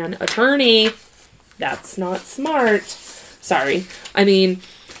without an attorney. That's not smart. Sorry. I mean,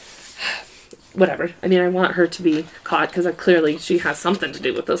 whatever. I mean, I want her to be caught because clearly she has something to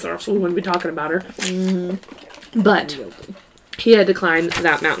do with this or else we wouldn't be talking about her. But he had declined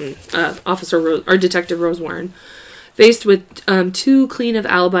that mountain. Detective Rosewarren. Faced with too clean of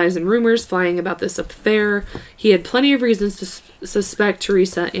alibis and rumors flying about this affair, he had plenty of reasons to suspect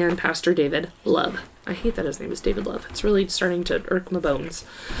Teresa and Pastor David Love. I hate that his name is David Love. It's really starting to irk my bones.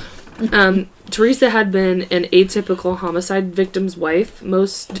 Teresa had been an atypical homicide victim's wife.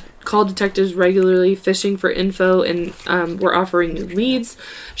 Most call detectives regularly fishing for info and were offering new leads.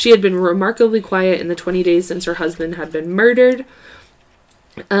 She had been remarkably quiet in the 20 days since her husband had been murdered.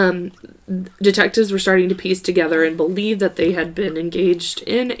 Detectives were starting to piece together and believe that they had been engaged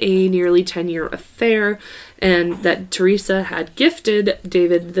in a nearly 10-year affair, and that Teresa had gifted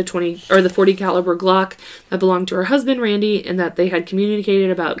David the 40 caliber Glock that belonged to her husband Randy, and that they had communicated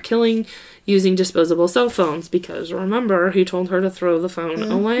about killing using disposable cell phones, because remember, he told her to throw the phone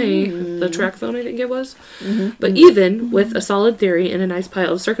away. The track phone, I think it was. But even with a solid theory and a nice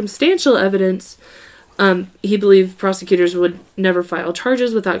pile of circumstantial evidence, he believed prosecutors would never file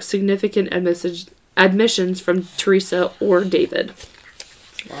charges without significant admissions from Teresa or David.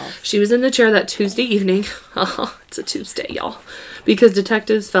 Wow. She was in the chair that Tuesday evening. It's a Tuesday, y'all. Because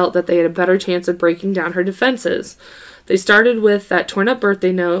detectives felt that they had a better chance of breaking down her defenses. They started with that torn-up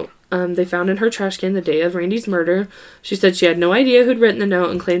birthday note they found in her trash can the day of Randy's murder. She said she had no idea who'd written the note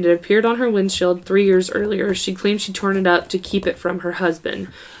and claimed it appeared on her windshield 3 years earlier. She claimed she'd torn it up to keep it from her husband.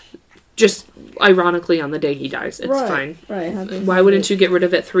 Just ironically on the day he dies. It's fine. Right. Why wouldn't you get rid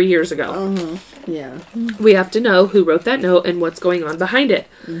of it 3 years ago? Yeah. We have to know who wrote that note and what's going on behind it,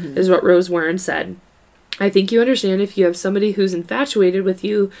 is what Rosewarren said. I think you understand if you have somebody who's infatuated with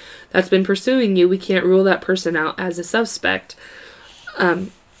you that's been pursuing you, we can't rule that person out as a suspect.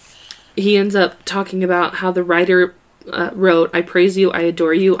 He ends up talking about how the writer wrote, I praise you, I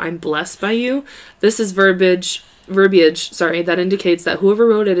adore you, I'm blessed by you. This is verbiage, that indicates that whoever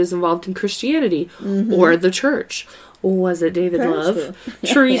wrote it is involved in Christianity or the church. Was it David Love?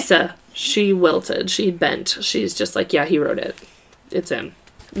 Teresa. She wilted. She bent. She's just like, yeah, he wrote it. It's him.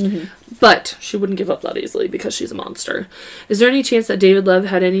 But she wouldn't give up that easily because she's a monster. Is there any chance that David Love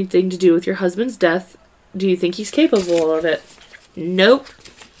had anything to do with your husband's death? Do you think he's capable of it? Nope.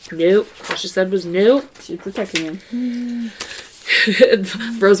 All she said was nope. She's protecting him.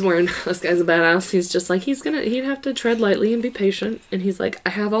 Rose Warren, this guy's a badass. He's just like, he'd have to tread lightly and be patient. And he's like,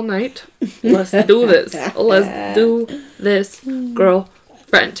 I have all night. Let's do this. Let's do this,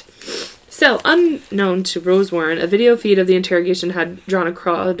 girlfriend. So, unknown to Rose Warren, a video feed of the interrogation had drawn a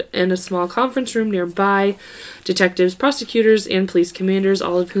crowd in a small conference room nearby. Detectives, prosecutors, and police commanders,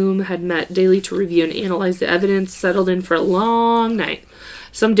 all of whom had met daily to review and analyze the evidence, settled in for a long night.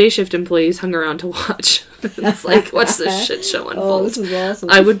 Some day shift employees hung around to watch. It's like, watch this shit show unfold. Oh, this is awesome.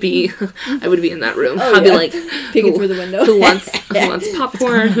 I would be in that room. Oh, I'd be like, peeking through the window. Who wants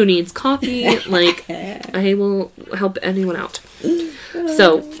popcorn? Who needs coffee? Like, I will help anyone out.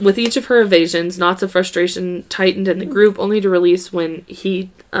 So, with each of her evasions, knots of frustration tightened in the group, only to release when he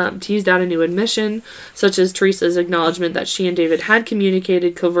teased out a new admission, such as Teresa's acknowledgement that she and David had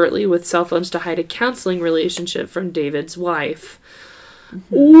communicated covertly with cell phones to hide a counseling relationship from David's wife.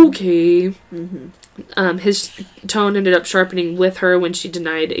 Okay. His tone ended up sharpening with her when she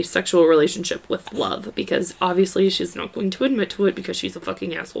denied a sexual relationship with Love, because obviously she's not going to admit to it because she's a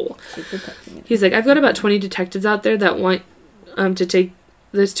fucking asshole. He's like, I've got about 20 detectives out there that want to take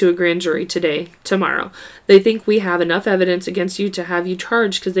this to a grand jury tomorrow. They think we have enough evidence against you to have you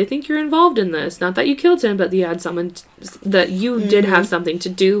charged because they think you're involved in this. Not that you killed him, but you had that you did have something to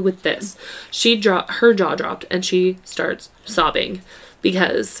do with this. Her jaw dropped and she starts sobbing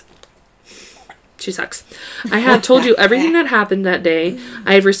because she sucks. I have told you everything that happened that day.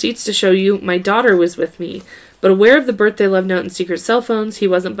 I have receipts to show you. My daughter was with me. But aware of the birthday love note and secret cell phones, he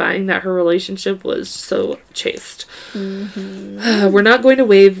wasn't buying that her relationship was so chaste. We're not going to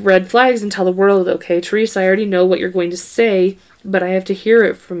wave red flags and tell the world, okay? Teresa, I already know what you're going to say, but I have to hear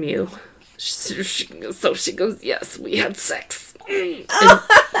it from you. So she goes, yes, we had sex.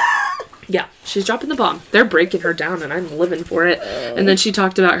 Yeah, she's dropping the bomb. They're breaking her down, and I'm living for it. And then she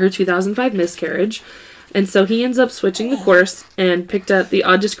talked about her 2005 miscarriage. And so he ends up switching the course and picked up the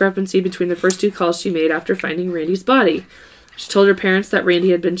odd discrepancy between the first 2 calls she made after finding Randy's body. She told her parents that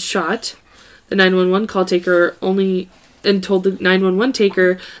Randy had been shot. The 911 call taker told the 911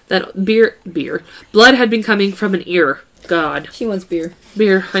 taker that blood had been coming from an ear. God. She wants beer.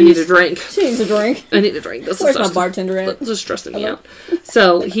 I need a drink. She needs a drink. I need a drink. Where's my bartender at? This is stressing me out.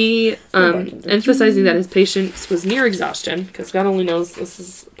 So he, emphasizing that his patient was near exhaustion, because God only knows this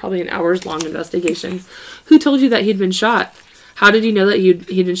is probably an hours-long investigation. Who told you that he'd been shot? How did you know that he'd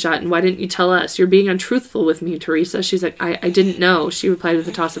been shot, and why didn't you tell us? You're being untruthful with me, Teresa. She's like, I didn't know. She replied with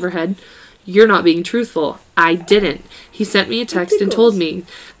a toss of her head. You're not being truthful. I didn't. He sent me a text and told me.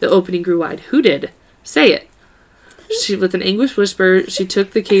 The opening grew wide. Who did? Say it. With an anguished whisper, she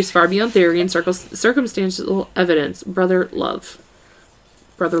took the case far beyond theory and circumstantial evidence. Brother Love.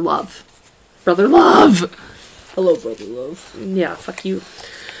 Hello, Brother Love. Yeah, fuck you.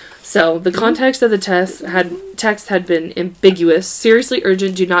 So, the context of the text had been ambiguous. Seriously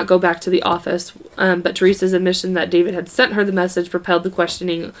urgent, do not go back to the office. But Teresa's admission that David had sent her the message propelled the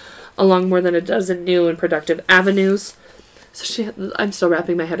questioning along more than a dozen new and productive avenues. So I'm still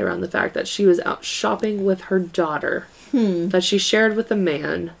wrapping my head around the fact that she was out shopping with her daughter, that she shared with a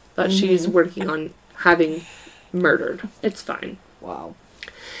man that she's working on having murdered. It's fine. Wow.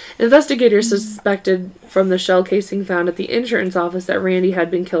 Investigators suspected from the shell casing found at the insurance office that Randy had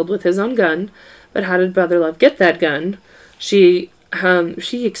been killed with his own gun, but how did Brother Love get that gun? She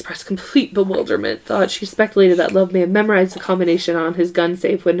expressed complete bewilderment, thought she speculated that Love may have memorized the combination on his gun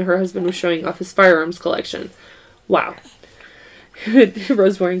safe when her husband was showing off his firearms collection. Wow.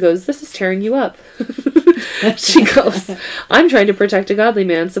 Rose Warren goes, this is tearing you up. She goes, I'm trying to protect a godly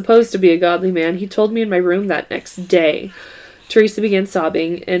man, supposed to be a godly man. He told me in my room that next day. Teresa began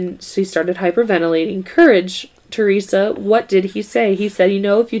sobbing, and she started hyperventilating. Courage, Teresa. What did he say? He said,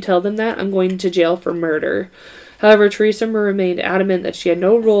 if you tell them that, I'm going to jail for murder. However, Teresa remained adamant that she had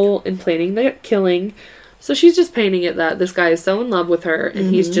no role in planning the killing. So she's just painting it that this guy is so in love with her, and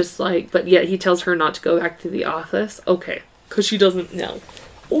he's just like, but yet he tells her not to go back to the office. Okay. Because she doesn't know.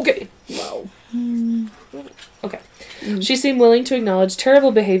 Okay. Wow. Okay. She seemed willing to acknowledge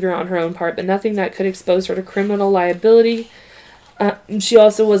terrible behavior on her own part, but nothing that could expose her to criminal liability. She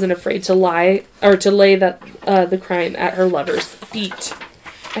also wasn't afraid to lie, or to lay the crime at her lover's feet.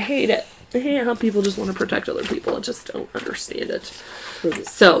 I hate it. I hate how people just want to protect other people. I just don't understand it.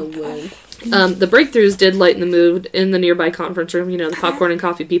 So, the breakthroughs did lighten the mood in the nearby conference room, the popcorn and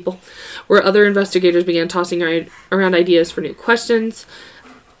coffee people, where other investigators began tossing around ideas for new questions.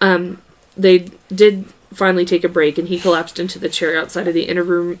 They did finally take a break, and he collapsed into the chair outside of the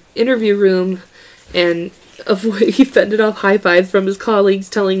interview room, and he fended off high fives from his colleagues,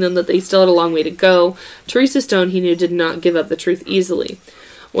 telling them that they still had a long way to go. Teresa Stone, he knew, did not give up the truth easily.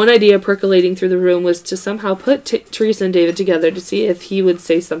 One idea percolating through the room was to somehow put Teresa and David together to see if he would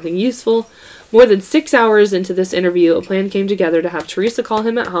say something useful. More than 6 hours into this interview, a plan came together to have Teresa call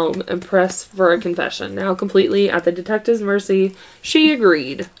him at home and press for a confession. Now completely at the detective's mercy, she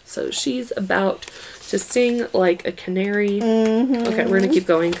agreed. So she's about to sing like a canary. Mm-hmm. Okay, we're going to keep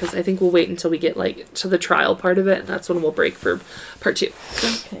going because I think we'll wait until we get like to the trial part of it, and that's when we'll break for part 2.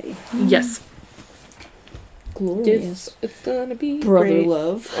 Okay. Yes. Glorious. It's gonna be brother great.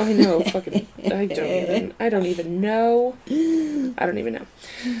 love. I know, fucking. I don't even know.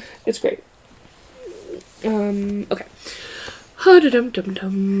 It's great. Okay.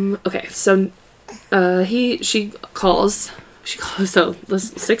 Okay, so she calls. So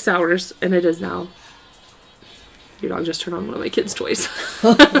this 6 hours, and it is now. Your dog just turned on one of my kids' toys.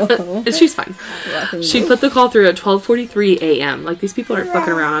 And she's fine. She put the call through at 12:43 a.m. Like, these people aren't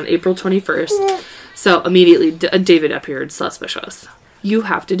fucking around on April 21st. So immediately David appeared suspicious. You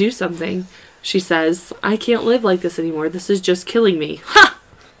have to do something. She says, I can't live like this anymore. This is just killing me. Ha!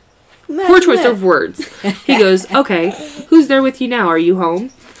 Poor choice of words. He goes, okay, who's there with you now? Are you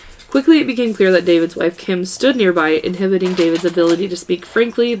home? Quickly it became clear that David's wife, Kim, stood nearby, inhibiting David's ability to speak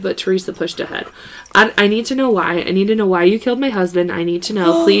frankly, but Teresa pushed ahead. I need to know why. I need to know why you killed my husband. I need to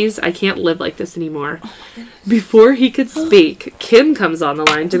know. Please, I can't live like this anymore. Before he could speak, Kim comes on the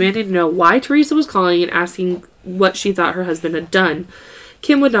line, demanding to know why Teresa was calling and asking what she thought her husband had done.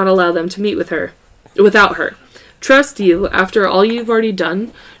 Kim would not allow them to meet without her. Trust you, after all you've already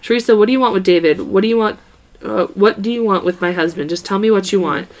done? Teresa, what do you want with David? What do you want with my husband? Just tell me what you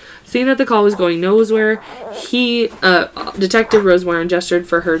want. Seeing that the call was going nowhere, Detective Rose Warren gestured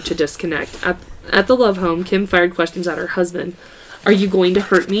for her to disconnect. At the love home, Kim fired questions at her husband. Are you going to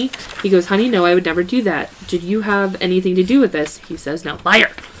hurt me? He goes, honey, no, I would never do that. Did you have anything to do with this? He says, no. Liar.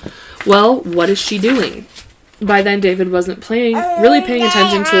 Well, what is she doing? By then, David wasn't really paying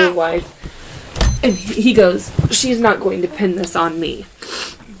attention to his wife. And he goes, she's not going to pin this on me.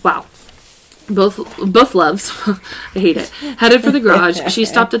 Wow. Both loves, I hate it, headed for the garage. She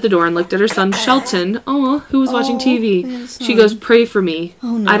stopped at the door and looked at her son, Shelton, who was watching TV. She goes, pray for me.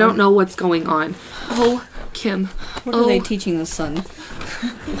 Oh, no. I don't know what's going on. Oh, Kim. What are they teaching the son?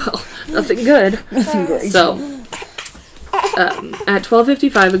 Well, nothing good. Nothing great. So, at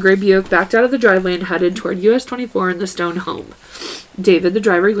 12:55, a gray Buick backed out of the driveway and headed toward US 24 and the Stone home. David, the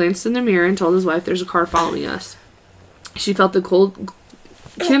driver, glanced in the mirror and told his wife, there's a car following us. Kim felt the cold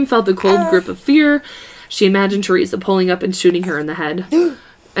grip of fear. She imagined Teresa pulling up and shooting her in the head.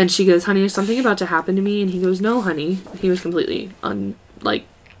 And she goes, honey, is something about to happen to me? And he goes, no, honey. He was completely unempathetic,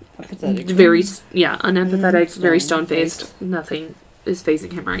 very stone-faced. Nothing is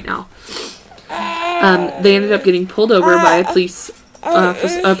phasing him right now. They ended up getting pulled over by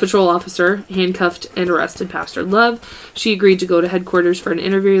a patrol officer, handcuffed and arrested Pastor Love. She agreed to go to headquarters for an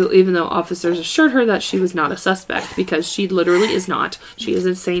interview, even though officers assured her that she was not a suspect, because she literally is not. She is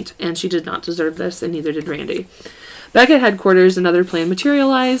a saint, and she did not deserve this, and neither did Randy. Back at headquarters, another plan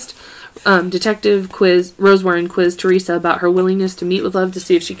materialized. Detective Rose Warren quizzed Teresa about her willingness to meet with Love to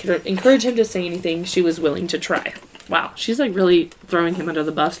see if she could encourage him to say anything she was willing to try. Wow, she's like really throwing him under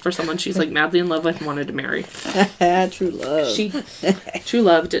the bus for someone she's like madly in love with and wanted to marry. True love. True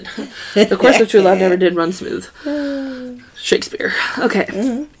love did. The course of true love never did run smooth. Shakespeare.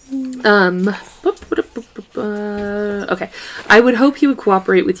 Okay. Okay. I would hope he would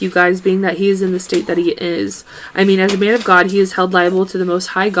cooperate with you guys, being that he is in the state that he is. I mean, as a man of God, he is held liable to the most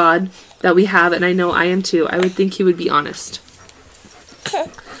high God that we have, and I know I am too. I would think he would be honest.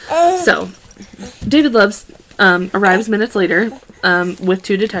 So, David Loves arrives minutes later with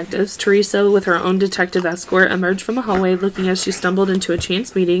two detectives. Teresa, with her own detective escort, emerged from a hallway. Looking as she stumbled into a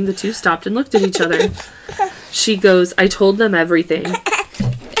chance meeting, the two stopped and looked at each other. She goes, I told them everything.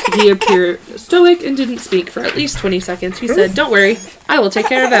 He appeared stoic and didn't speak for at least 20 seconds. He said, don't worry, I will take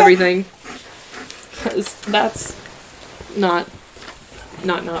care of everything. That's not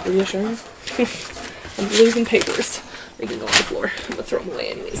reassuring. I'm losing papers. They can go on the floor. I'm going to throw them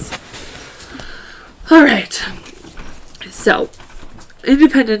away anyways. Alright. So,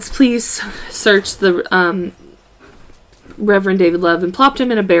 Independence Police searched the Reverend David Love and plopped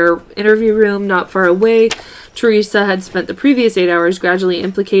him in a bare interview room not far away. Teresa had spent the previous 8 hours gradually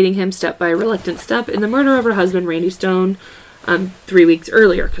implicating him step by reluctant step in the murder of her husband, Randy Stone, 3 weeks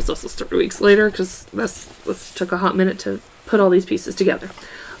earlier, because this was 3 weeks later, because this took a hot minute to put all these pieces together.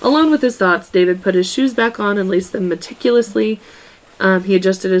 Alone with his thoughts, David put his shoes back on and laced them meticulously He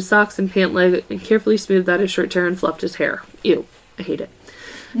adjusted his socks and pant leg and carefully smoothed out his shirt tear and fluffed his hair. Ew, I hate it.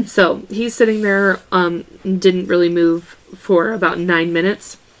 So he's sitting there, didn't really move for about 9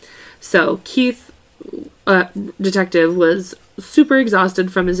 minutes. So Keith, detective, was super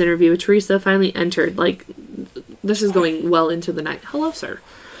exhausted from his interview with Teresa, finally entered. Like, this is going well into the night. Hello, sir.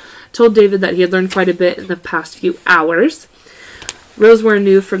 Told David that he had learned quite a bit in the past few hours. Rosewarne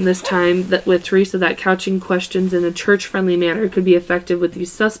knew from this time that with Teresa that couching questions in a church-friendly manner could be effective with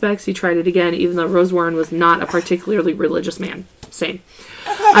these suspects. He tried it again, even though Rosewarne was not a particularly religious man. Same.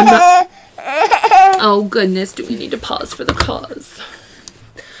 I'm not... Oh, goodness, do we need to pause for the cause?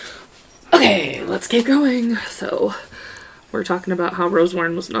 Okay, let's keep going. So, we're talking about how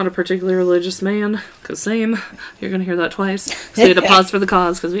Rosewarne was not a particularly religious man. Because same. You're going to hear that twice. So we had to pause for the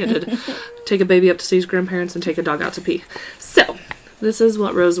cause because we had to take a baby up to see his grandparents and take a dog out to pee. So, this is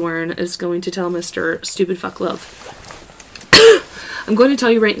what Rosewarne is going to tell Mr. Stupid Fuck Love. I'm going to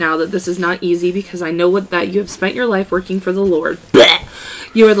tell you right now that this is not easy because I know that you have spent your life working for the Lord.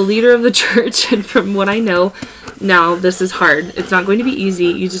 You are the leader of the church, and from what I know, now this is hard. It's not going to be easy.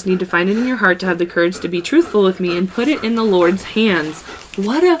 You just need to find it in your heart to have the courage to be truthful with me and put it in the Lord's hands.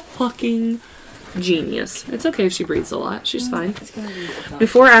 What a fucking genius. It's okay if she breathes a lot. She's fine.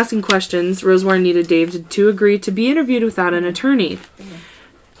 Before asking questions, Rosewarne needed Dave to agree to be interviewed without an attorney.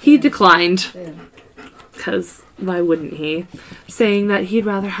 He declined. Because why wouldn't he? Saying that he'd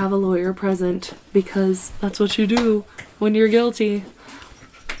rather have a lawyer present because that's what you do when you're guilty.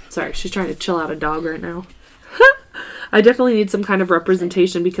 Sorry, she's trying to chill out a dog right now. I definitely need some kind of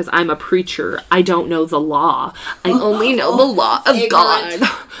representation because I'm a preacher. I don't know the law. I only know the law of God.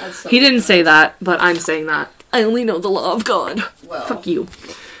 He didn't say that, but I'm saying that. I only know the law of God. Well, fuck you.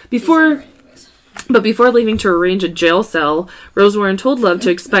 Before leaving to arrange a jail cell, Rosewarne told Love to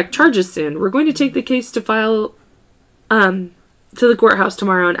expect charges soon. We're going to take the case to file to the courthouse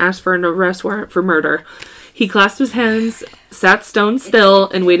tomorrow and ask for an arrest warrant for murder. He clasped his hands, sat stone still,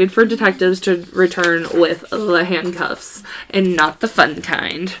 and waited for detectives to return with the handcuffs. And not the fun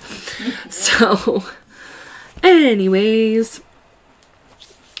kind. So, anyways,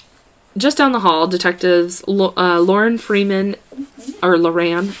 just down the hall, detectives Lauren Freeman, or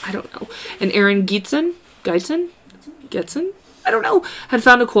Loran, I don't know, and Aaron Gietzen, I don't know, had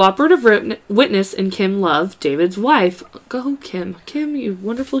found a cooperative witness in Kim Love, David's wife. Go, Kim. Kim, you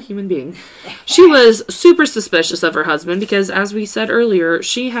wonderful human being. She was super suspicious of her husband because, as we said earlier,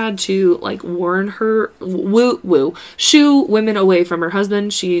 she had to, like, warn her, shoo women away from her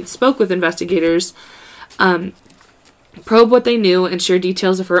husband. She spoke with investigators, probe what they knew, and share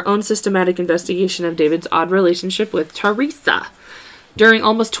details of her own systematic investigation of David's odd relationship with Teresa. During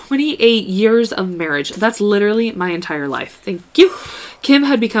almost 28 years of marriage. That's literally my entire life. Thank you. Kim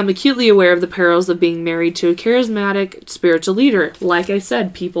had become acutely aware of the perils of being married to a charismatic spiritual leader. Like I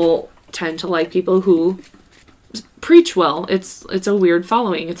said, people tend to like people who preach well. It's a weird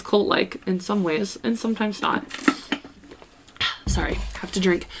following. It's cult-like in some ways, and sometimes not. Sorry, have to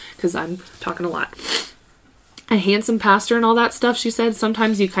drink because I'm talking a lot. A handsome pastor and all that stuff, she said.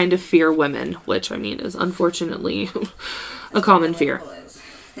 Sometimes you kind of fear women, which, I mean, is unfortunately a common fear.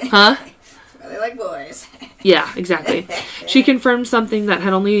 Huh? They like boys. Yeah, exactly. She confirmed something that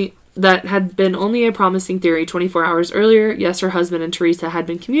had been only a promising theory 24 hours earlier. Yes, her husband and Teresa had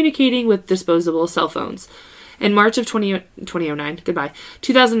been communicating with disposable cell phones. In March of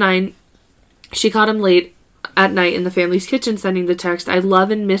 2009, she caught him late at night in the family's kitchen sending the text, "I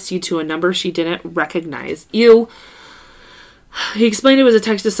love and miss you," to a number she didn't recognize. Ew. He explained it was a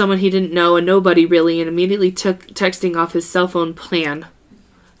text to someone he didn't know, a nobody really, and immediately took texting off his cell phone plan.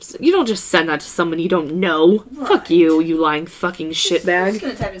 You don't just send that to someone you don't know. Right. Fuck you, you lying fucking shitbag. I'm just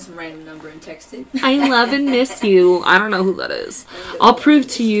gonna type in some random number and text it. I love and miss you. I don't know who that is. I'll prove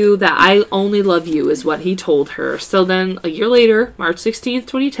to you that I only love you, is what he told her. So then, a year later, March 16th,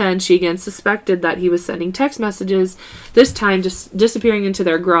 2010, she again suspected that he was sending text messages, this time just disappearing into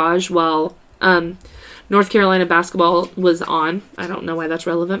their garage while North Carolina basketball was on. I don't know why that's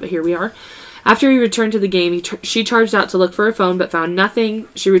relevant, but here we are. After he returned to the game, she charged out to look for her phone, but found nothing.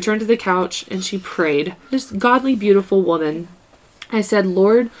 She returned to the couch, and she prayed. This godly, beautiful woman. I said,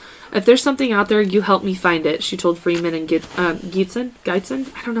 "Lord, if there's something out there, you help me find it," she told Freeman and Gietzen? I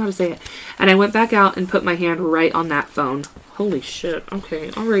don't know how to say it. And I went back out and put my hand right on that phone. Holy shit.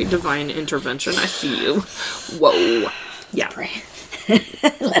 Okay. All right, divine intervention. I see you. Whoa. Yeah. Pray. No,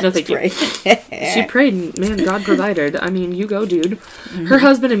 thank you. She prayed, man, God provided. I mean, you go, dude. Mm-hmm. Her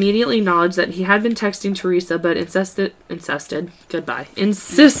husband immediately acknowledged that he had been texting Teresa, but insisted that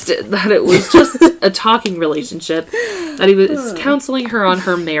it was just a talking relationship, that he was counseling her on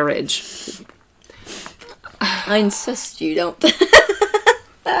her marriage. I insist you don't.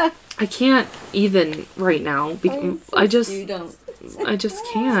 I can't even right now. I just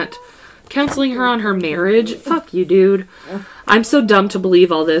can't. Counseling her on her marriage? Fuck you, dude. I'm so dumb to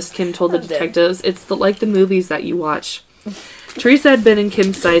believe all this, Kim told the detectives. It's like the movies that you watch. Teresa had been in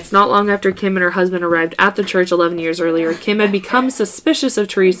Kim's sights not long after Kim and her husband arrived at the church 11 years earlier. Kim had become suspicious of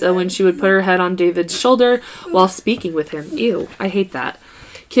Teresa when she would put her head on David's shoulder while speaking with him. Ew, I hate that.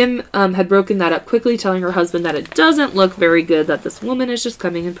 Kim had broken that up quickly, telling her husband that it doesn't look very good that this woman is just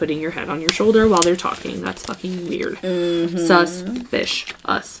coming and putting your head on your shoulder while they're talking. That's fucking weird.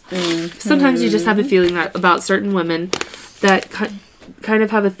 Suspicious. Sometimes you just have a feeling that about certain women that kind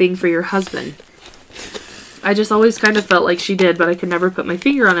of have a thing for your husband. I just always kind of felt like she did, but I could never put my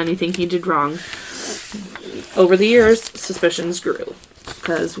finger on anything he did wrong. Over the years, suspicions grew.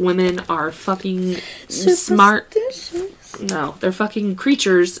 Because women are fucking smart. No, they're fucking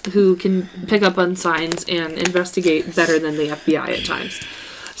creatures who can pick up on signs and investigate better than the FBI at times.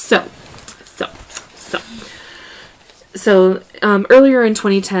 So, earlier in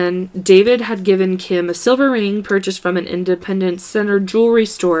 2010, David had given Kim a silver ring purchased from an independent center jewelry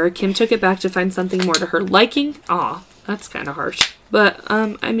store. Kim took it back to find something more to her liking. Aw, that's kind of harsh. But,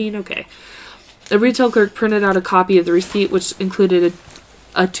 I mean, okay. The retail clerk printed out a copy of the receipt, which included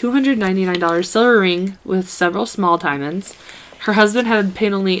a $299 silver ring with several small diamonds. Her husband had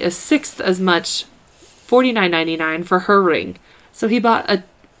paid only a sixth as much, $49.99, for her ring. So he bought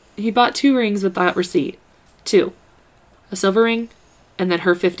 2 rings with that receipt. 2. A silver ring, and then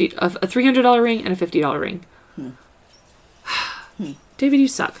her a $300 ring and a $50 ring. David, you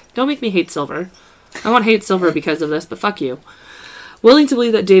suck. Don't make me hate silver. I won't hate silver because of this, but fuck you. Willing to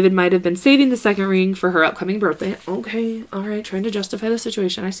believe that David might have been saving the second ring for her upcoming birthday. Okay, alright, trying to justify the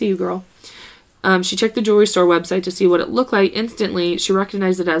situation. I see you, girl. She checked the jewelry store website to see what it looked like. Instantly, she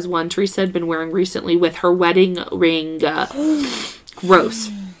recognized it as one Teresa had been wearing recently with her wedding ring.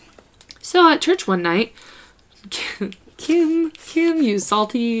 Gross. So at church one night, Kim, you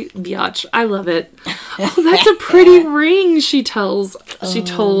salty biatch. I love it. Oh, that's a pretty ring, she told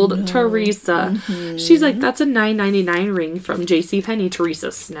Teresa. She's like, that's a $9.99 ring from JCPenney,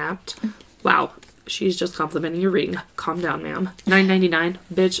 Teresa snapped. Wow, she's just complimenting your ring. Calm down, ma'am. $9.99?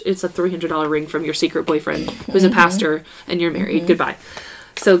 Bitch, it's a $300 ring from your secret boyfriend, who's a pastor, and you're married. Goodbye.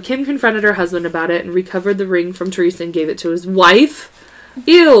 So Kim confronted her husband about it and recovered the ring from Teresa and gave it to his wife.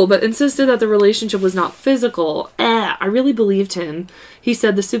 Ew, but insisted that the relationship was not physical. I really believed him. He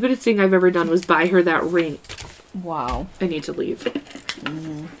said, the stupidest thing I've ever done was buy her that ring. Wow. I need to leave.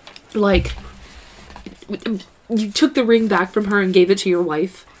 Like, you took the ring back from her and gave it to your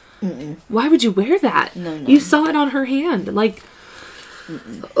wife? Why would you wear that? No. You saw it on her hand. Like,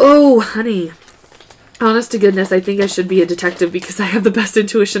 oh, honey. Honest to goodness, I think I should be a detective because I have the best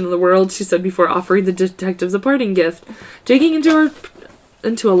intuition in the world, she said before offering the detectives a parting gift. Digging into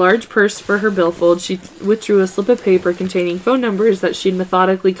a large purse for her billfold, she withdrew a slip of paper containing phone numbers that she'd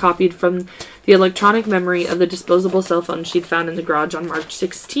methodically copied from the electronic memory of the disposable cell phone she'd found in the garage on March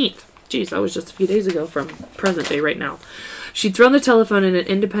 16th. Jeez, that was just a few days ago from present day right now. She'd thrown the telephone in an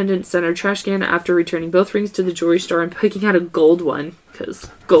independent center trash can after returning both rings to the jewelry store and picking out a gold one, because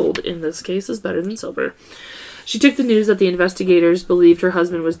gold in this case is better than silver. She took the news that the investigators believed her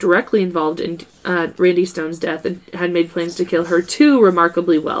husband was directly involved in Randy Stone's death and had made plans to kill her too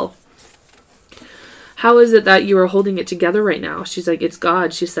remarkably well. How is it that you are holding it together right now? She's like, it's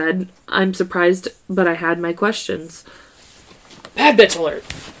God, she said. I'm surprised, but I had my questions. Bad bitch alert.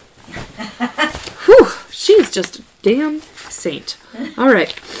 Whew, she's just a damn saint.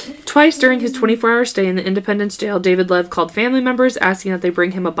 Alright. Twice during his 24-hour stay in the Independence jail, David Lev called family members asking that they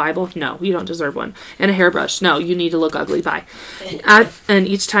bring him a Bible. No, you don't deserve one. And a hairbrush. No, you need to look ugly. Bye. And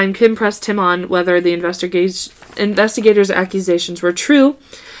each time Kim pressed him on whether the investigators' accusations were true.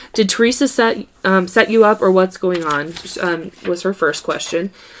 Did Teresa set you up or what's going on? Was her first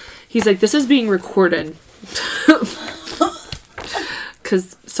question. He's like, this is being recorded.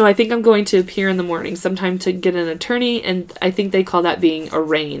 So I think I'm going to appear in the morning sometime to get an attorney, and I think they call that being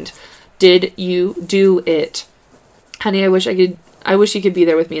arraigned. Did you do it? Honey, I wish you could be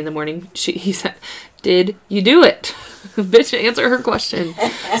there with me in the morning. He said, did you do it? Bitch, answer her question.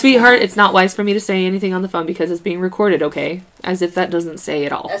 Sweetheart, it's not wise for me to say anything on the phone because it's being recorded, okay? As if that doesn't say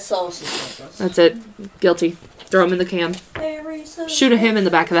it all. That's all she said. That's it. Guilty. Throw him in the can. Shoot him in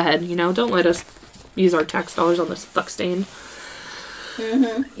the back of the head, Don't let us use our tax dollars on this fuck stain.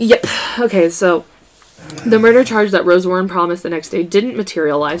 Yep. Okay, so the murder charge that Rose Warren promised the next day didn't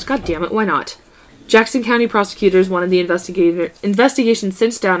materialize. God damn it, why not? Jackson County prosecutors wanted the investigation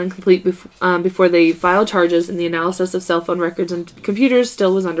cinched down and complete before they filed charges, and the analysis of cell phone records and computers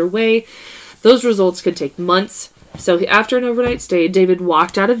still was underway. Those results could take months. So after an overnight stay, David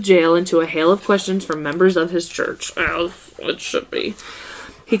walked out of jail into a hail of questions from members of his church, as it should be.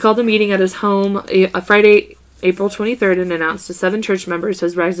 He called a meeting at his home Friday, April 23rd, and announced to 7 church members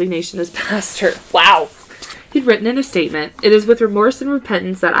his resignation as pastor. Wow. He'd written in a statement, "It is with remorse and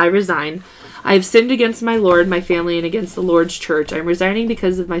repentance that I resign. I have sinned against my Lord, my family, and against the Lord's church. I am resigning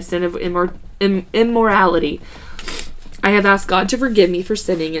because of my sin of immorality. I have asked God to forgive me for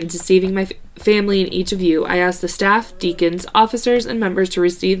sinning and deceiving my family and each of you. I ask the staff, deacons, officers, and members to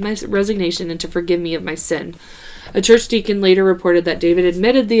receive my resignation and to forgive me of my sin." A church deacon later reported that David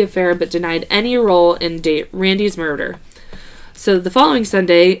admitted the affair but denied any role in Randy's murder. So the following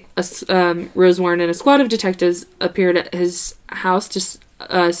Sunday, Rose Warren and a squad of detectives appeared at his house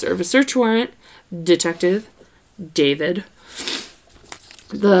to serve a search warrant. Detective David.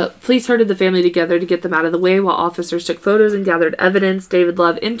 The police herded the family together to get them out of the way while officers took photos and gathered evidence. David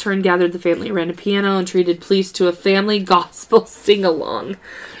Love, in turn, gathered the family around a piano and treated police to a family gospel sing-along.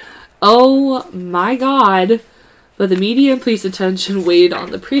 Oh my God. But the media and police attention weighed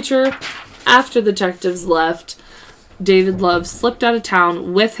on the preacher. After the detectives left, David Love slipped out of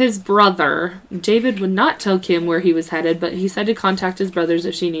town with his brother. David would not tell Kim where he was headed, but he said to contact his brothers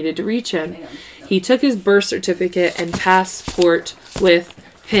if she needed to reach him. He took his birth certificate and passport with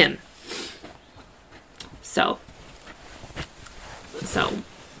him. So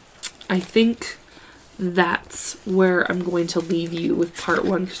I think that's where I'm going to leave you with part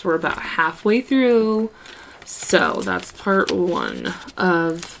 1 because we're about halfway through. So that's part 1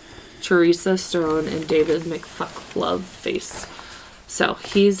 of Teresa Stone and David McFuckloveface. So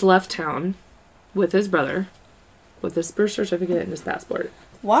he's left town with his brother, with his birth certificate and his passport.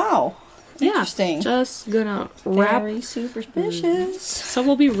 Wow. Yeah, Interesting. just gonna wrap. Very superstitious. So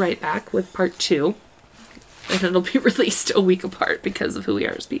we'll be right back with part 2. And it'll be released a week apart because of who we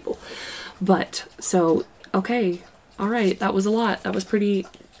are as people. But, so, okay. All right, that was a lot. That was pretty...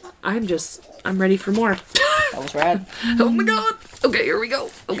 I'm ready for more. That was rad. Oh my God. Okay, here we go.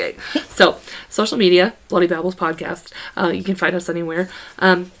 Okay. So, social media, Bloody Babbles Podcast. You can find us anywhere.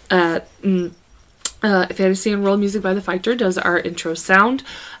 Fantasy and World Music by The Fighter does our intro sound.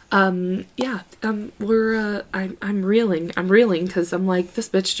 I'm reeling because I'm like, this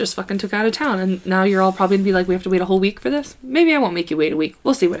bitch just fucking took out of town, and now you're all probably gonna be like, we have to wait a whole week for this. Maybe I won't make you wait a week.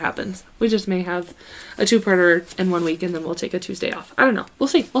 We'll see what happens. We just may have a 2-parter in 1 week, and then we'll take a Tuesday off. I don't know. We'll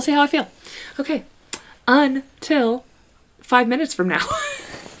see how I feel. Okay. Until 5 minutes from now.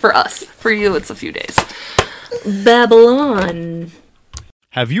 For us. For you, it's a few days. Babylon.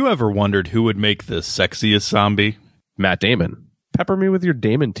 Have you ever wondered who would make the sexiest zombie? Matt Damon. Pepper me with your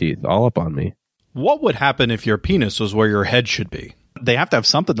Damon teeth all up on me. What would happen if your penis was where your head should be? They have to have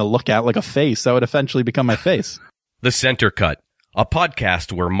something to look at, like a face. That would eventually become my face. The Center Cut, a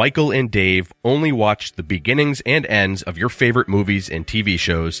podcast where Michael and Dave only watch the beginnings and ends of your favorite movies and TV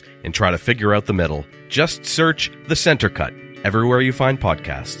shows and try to figure out the middle. Just search The Center Cut everywhere you find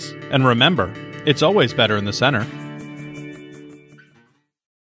podcasts. And remember, it's always better in the center.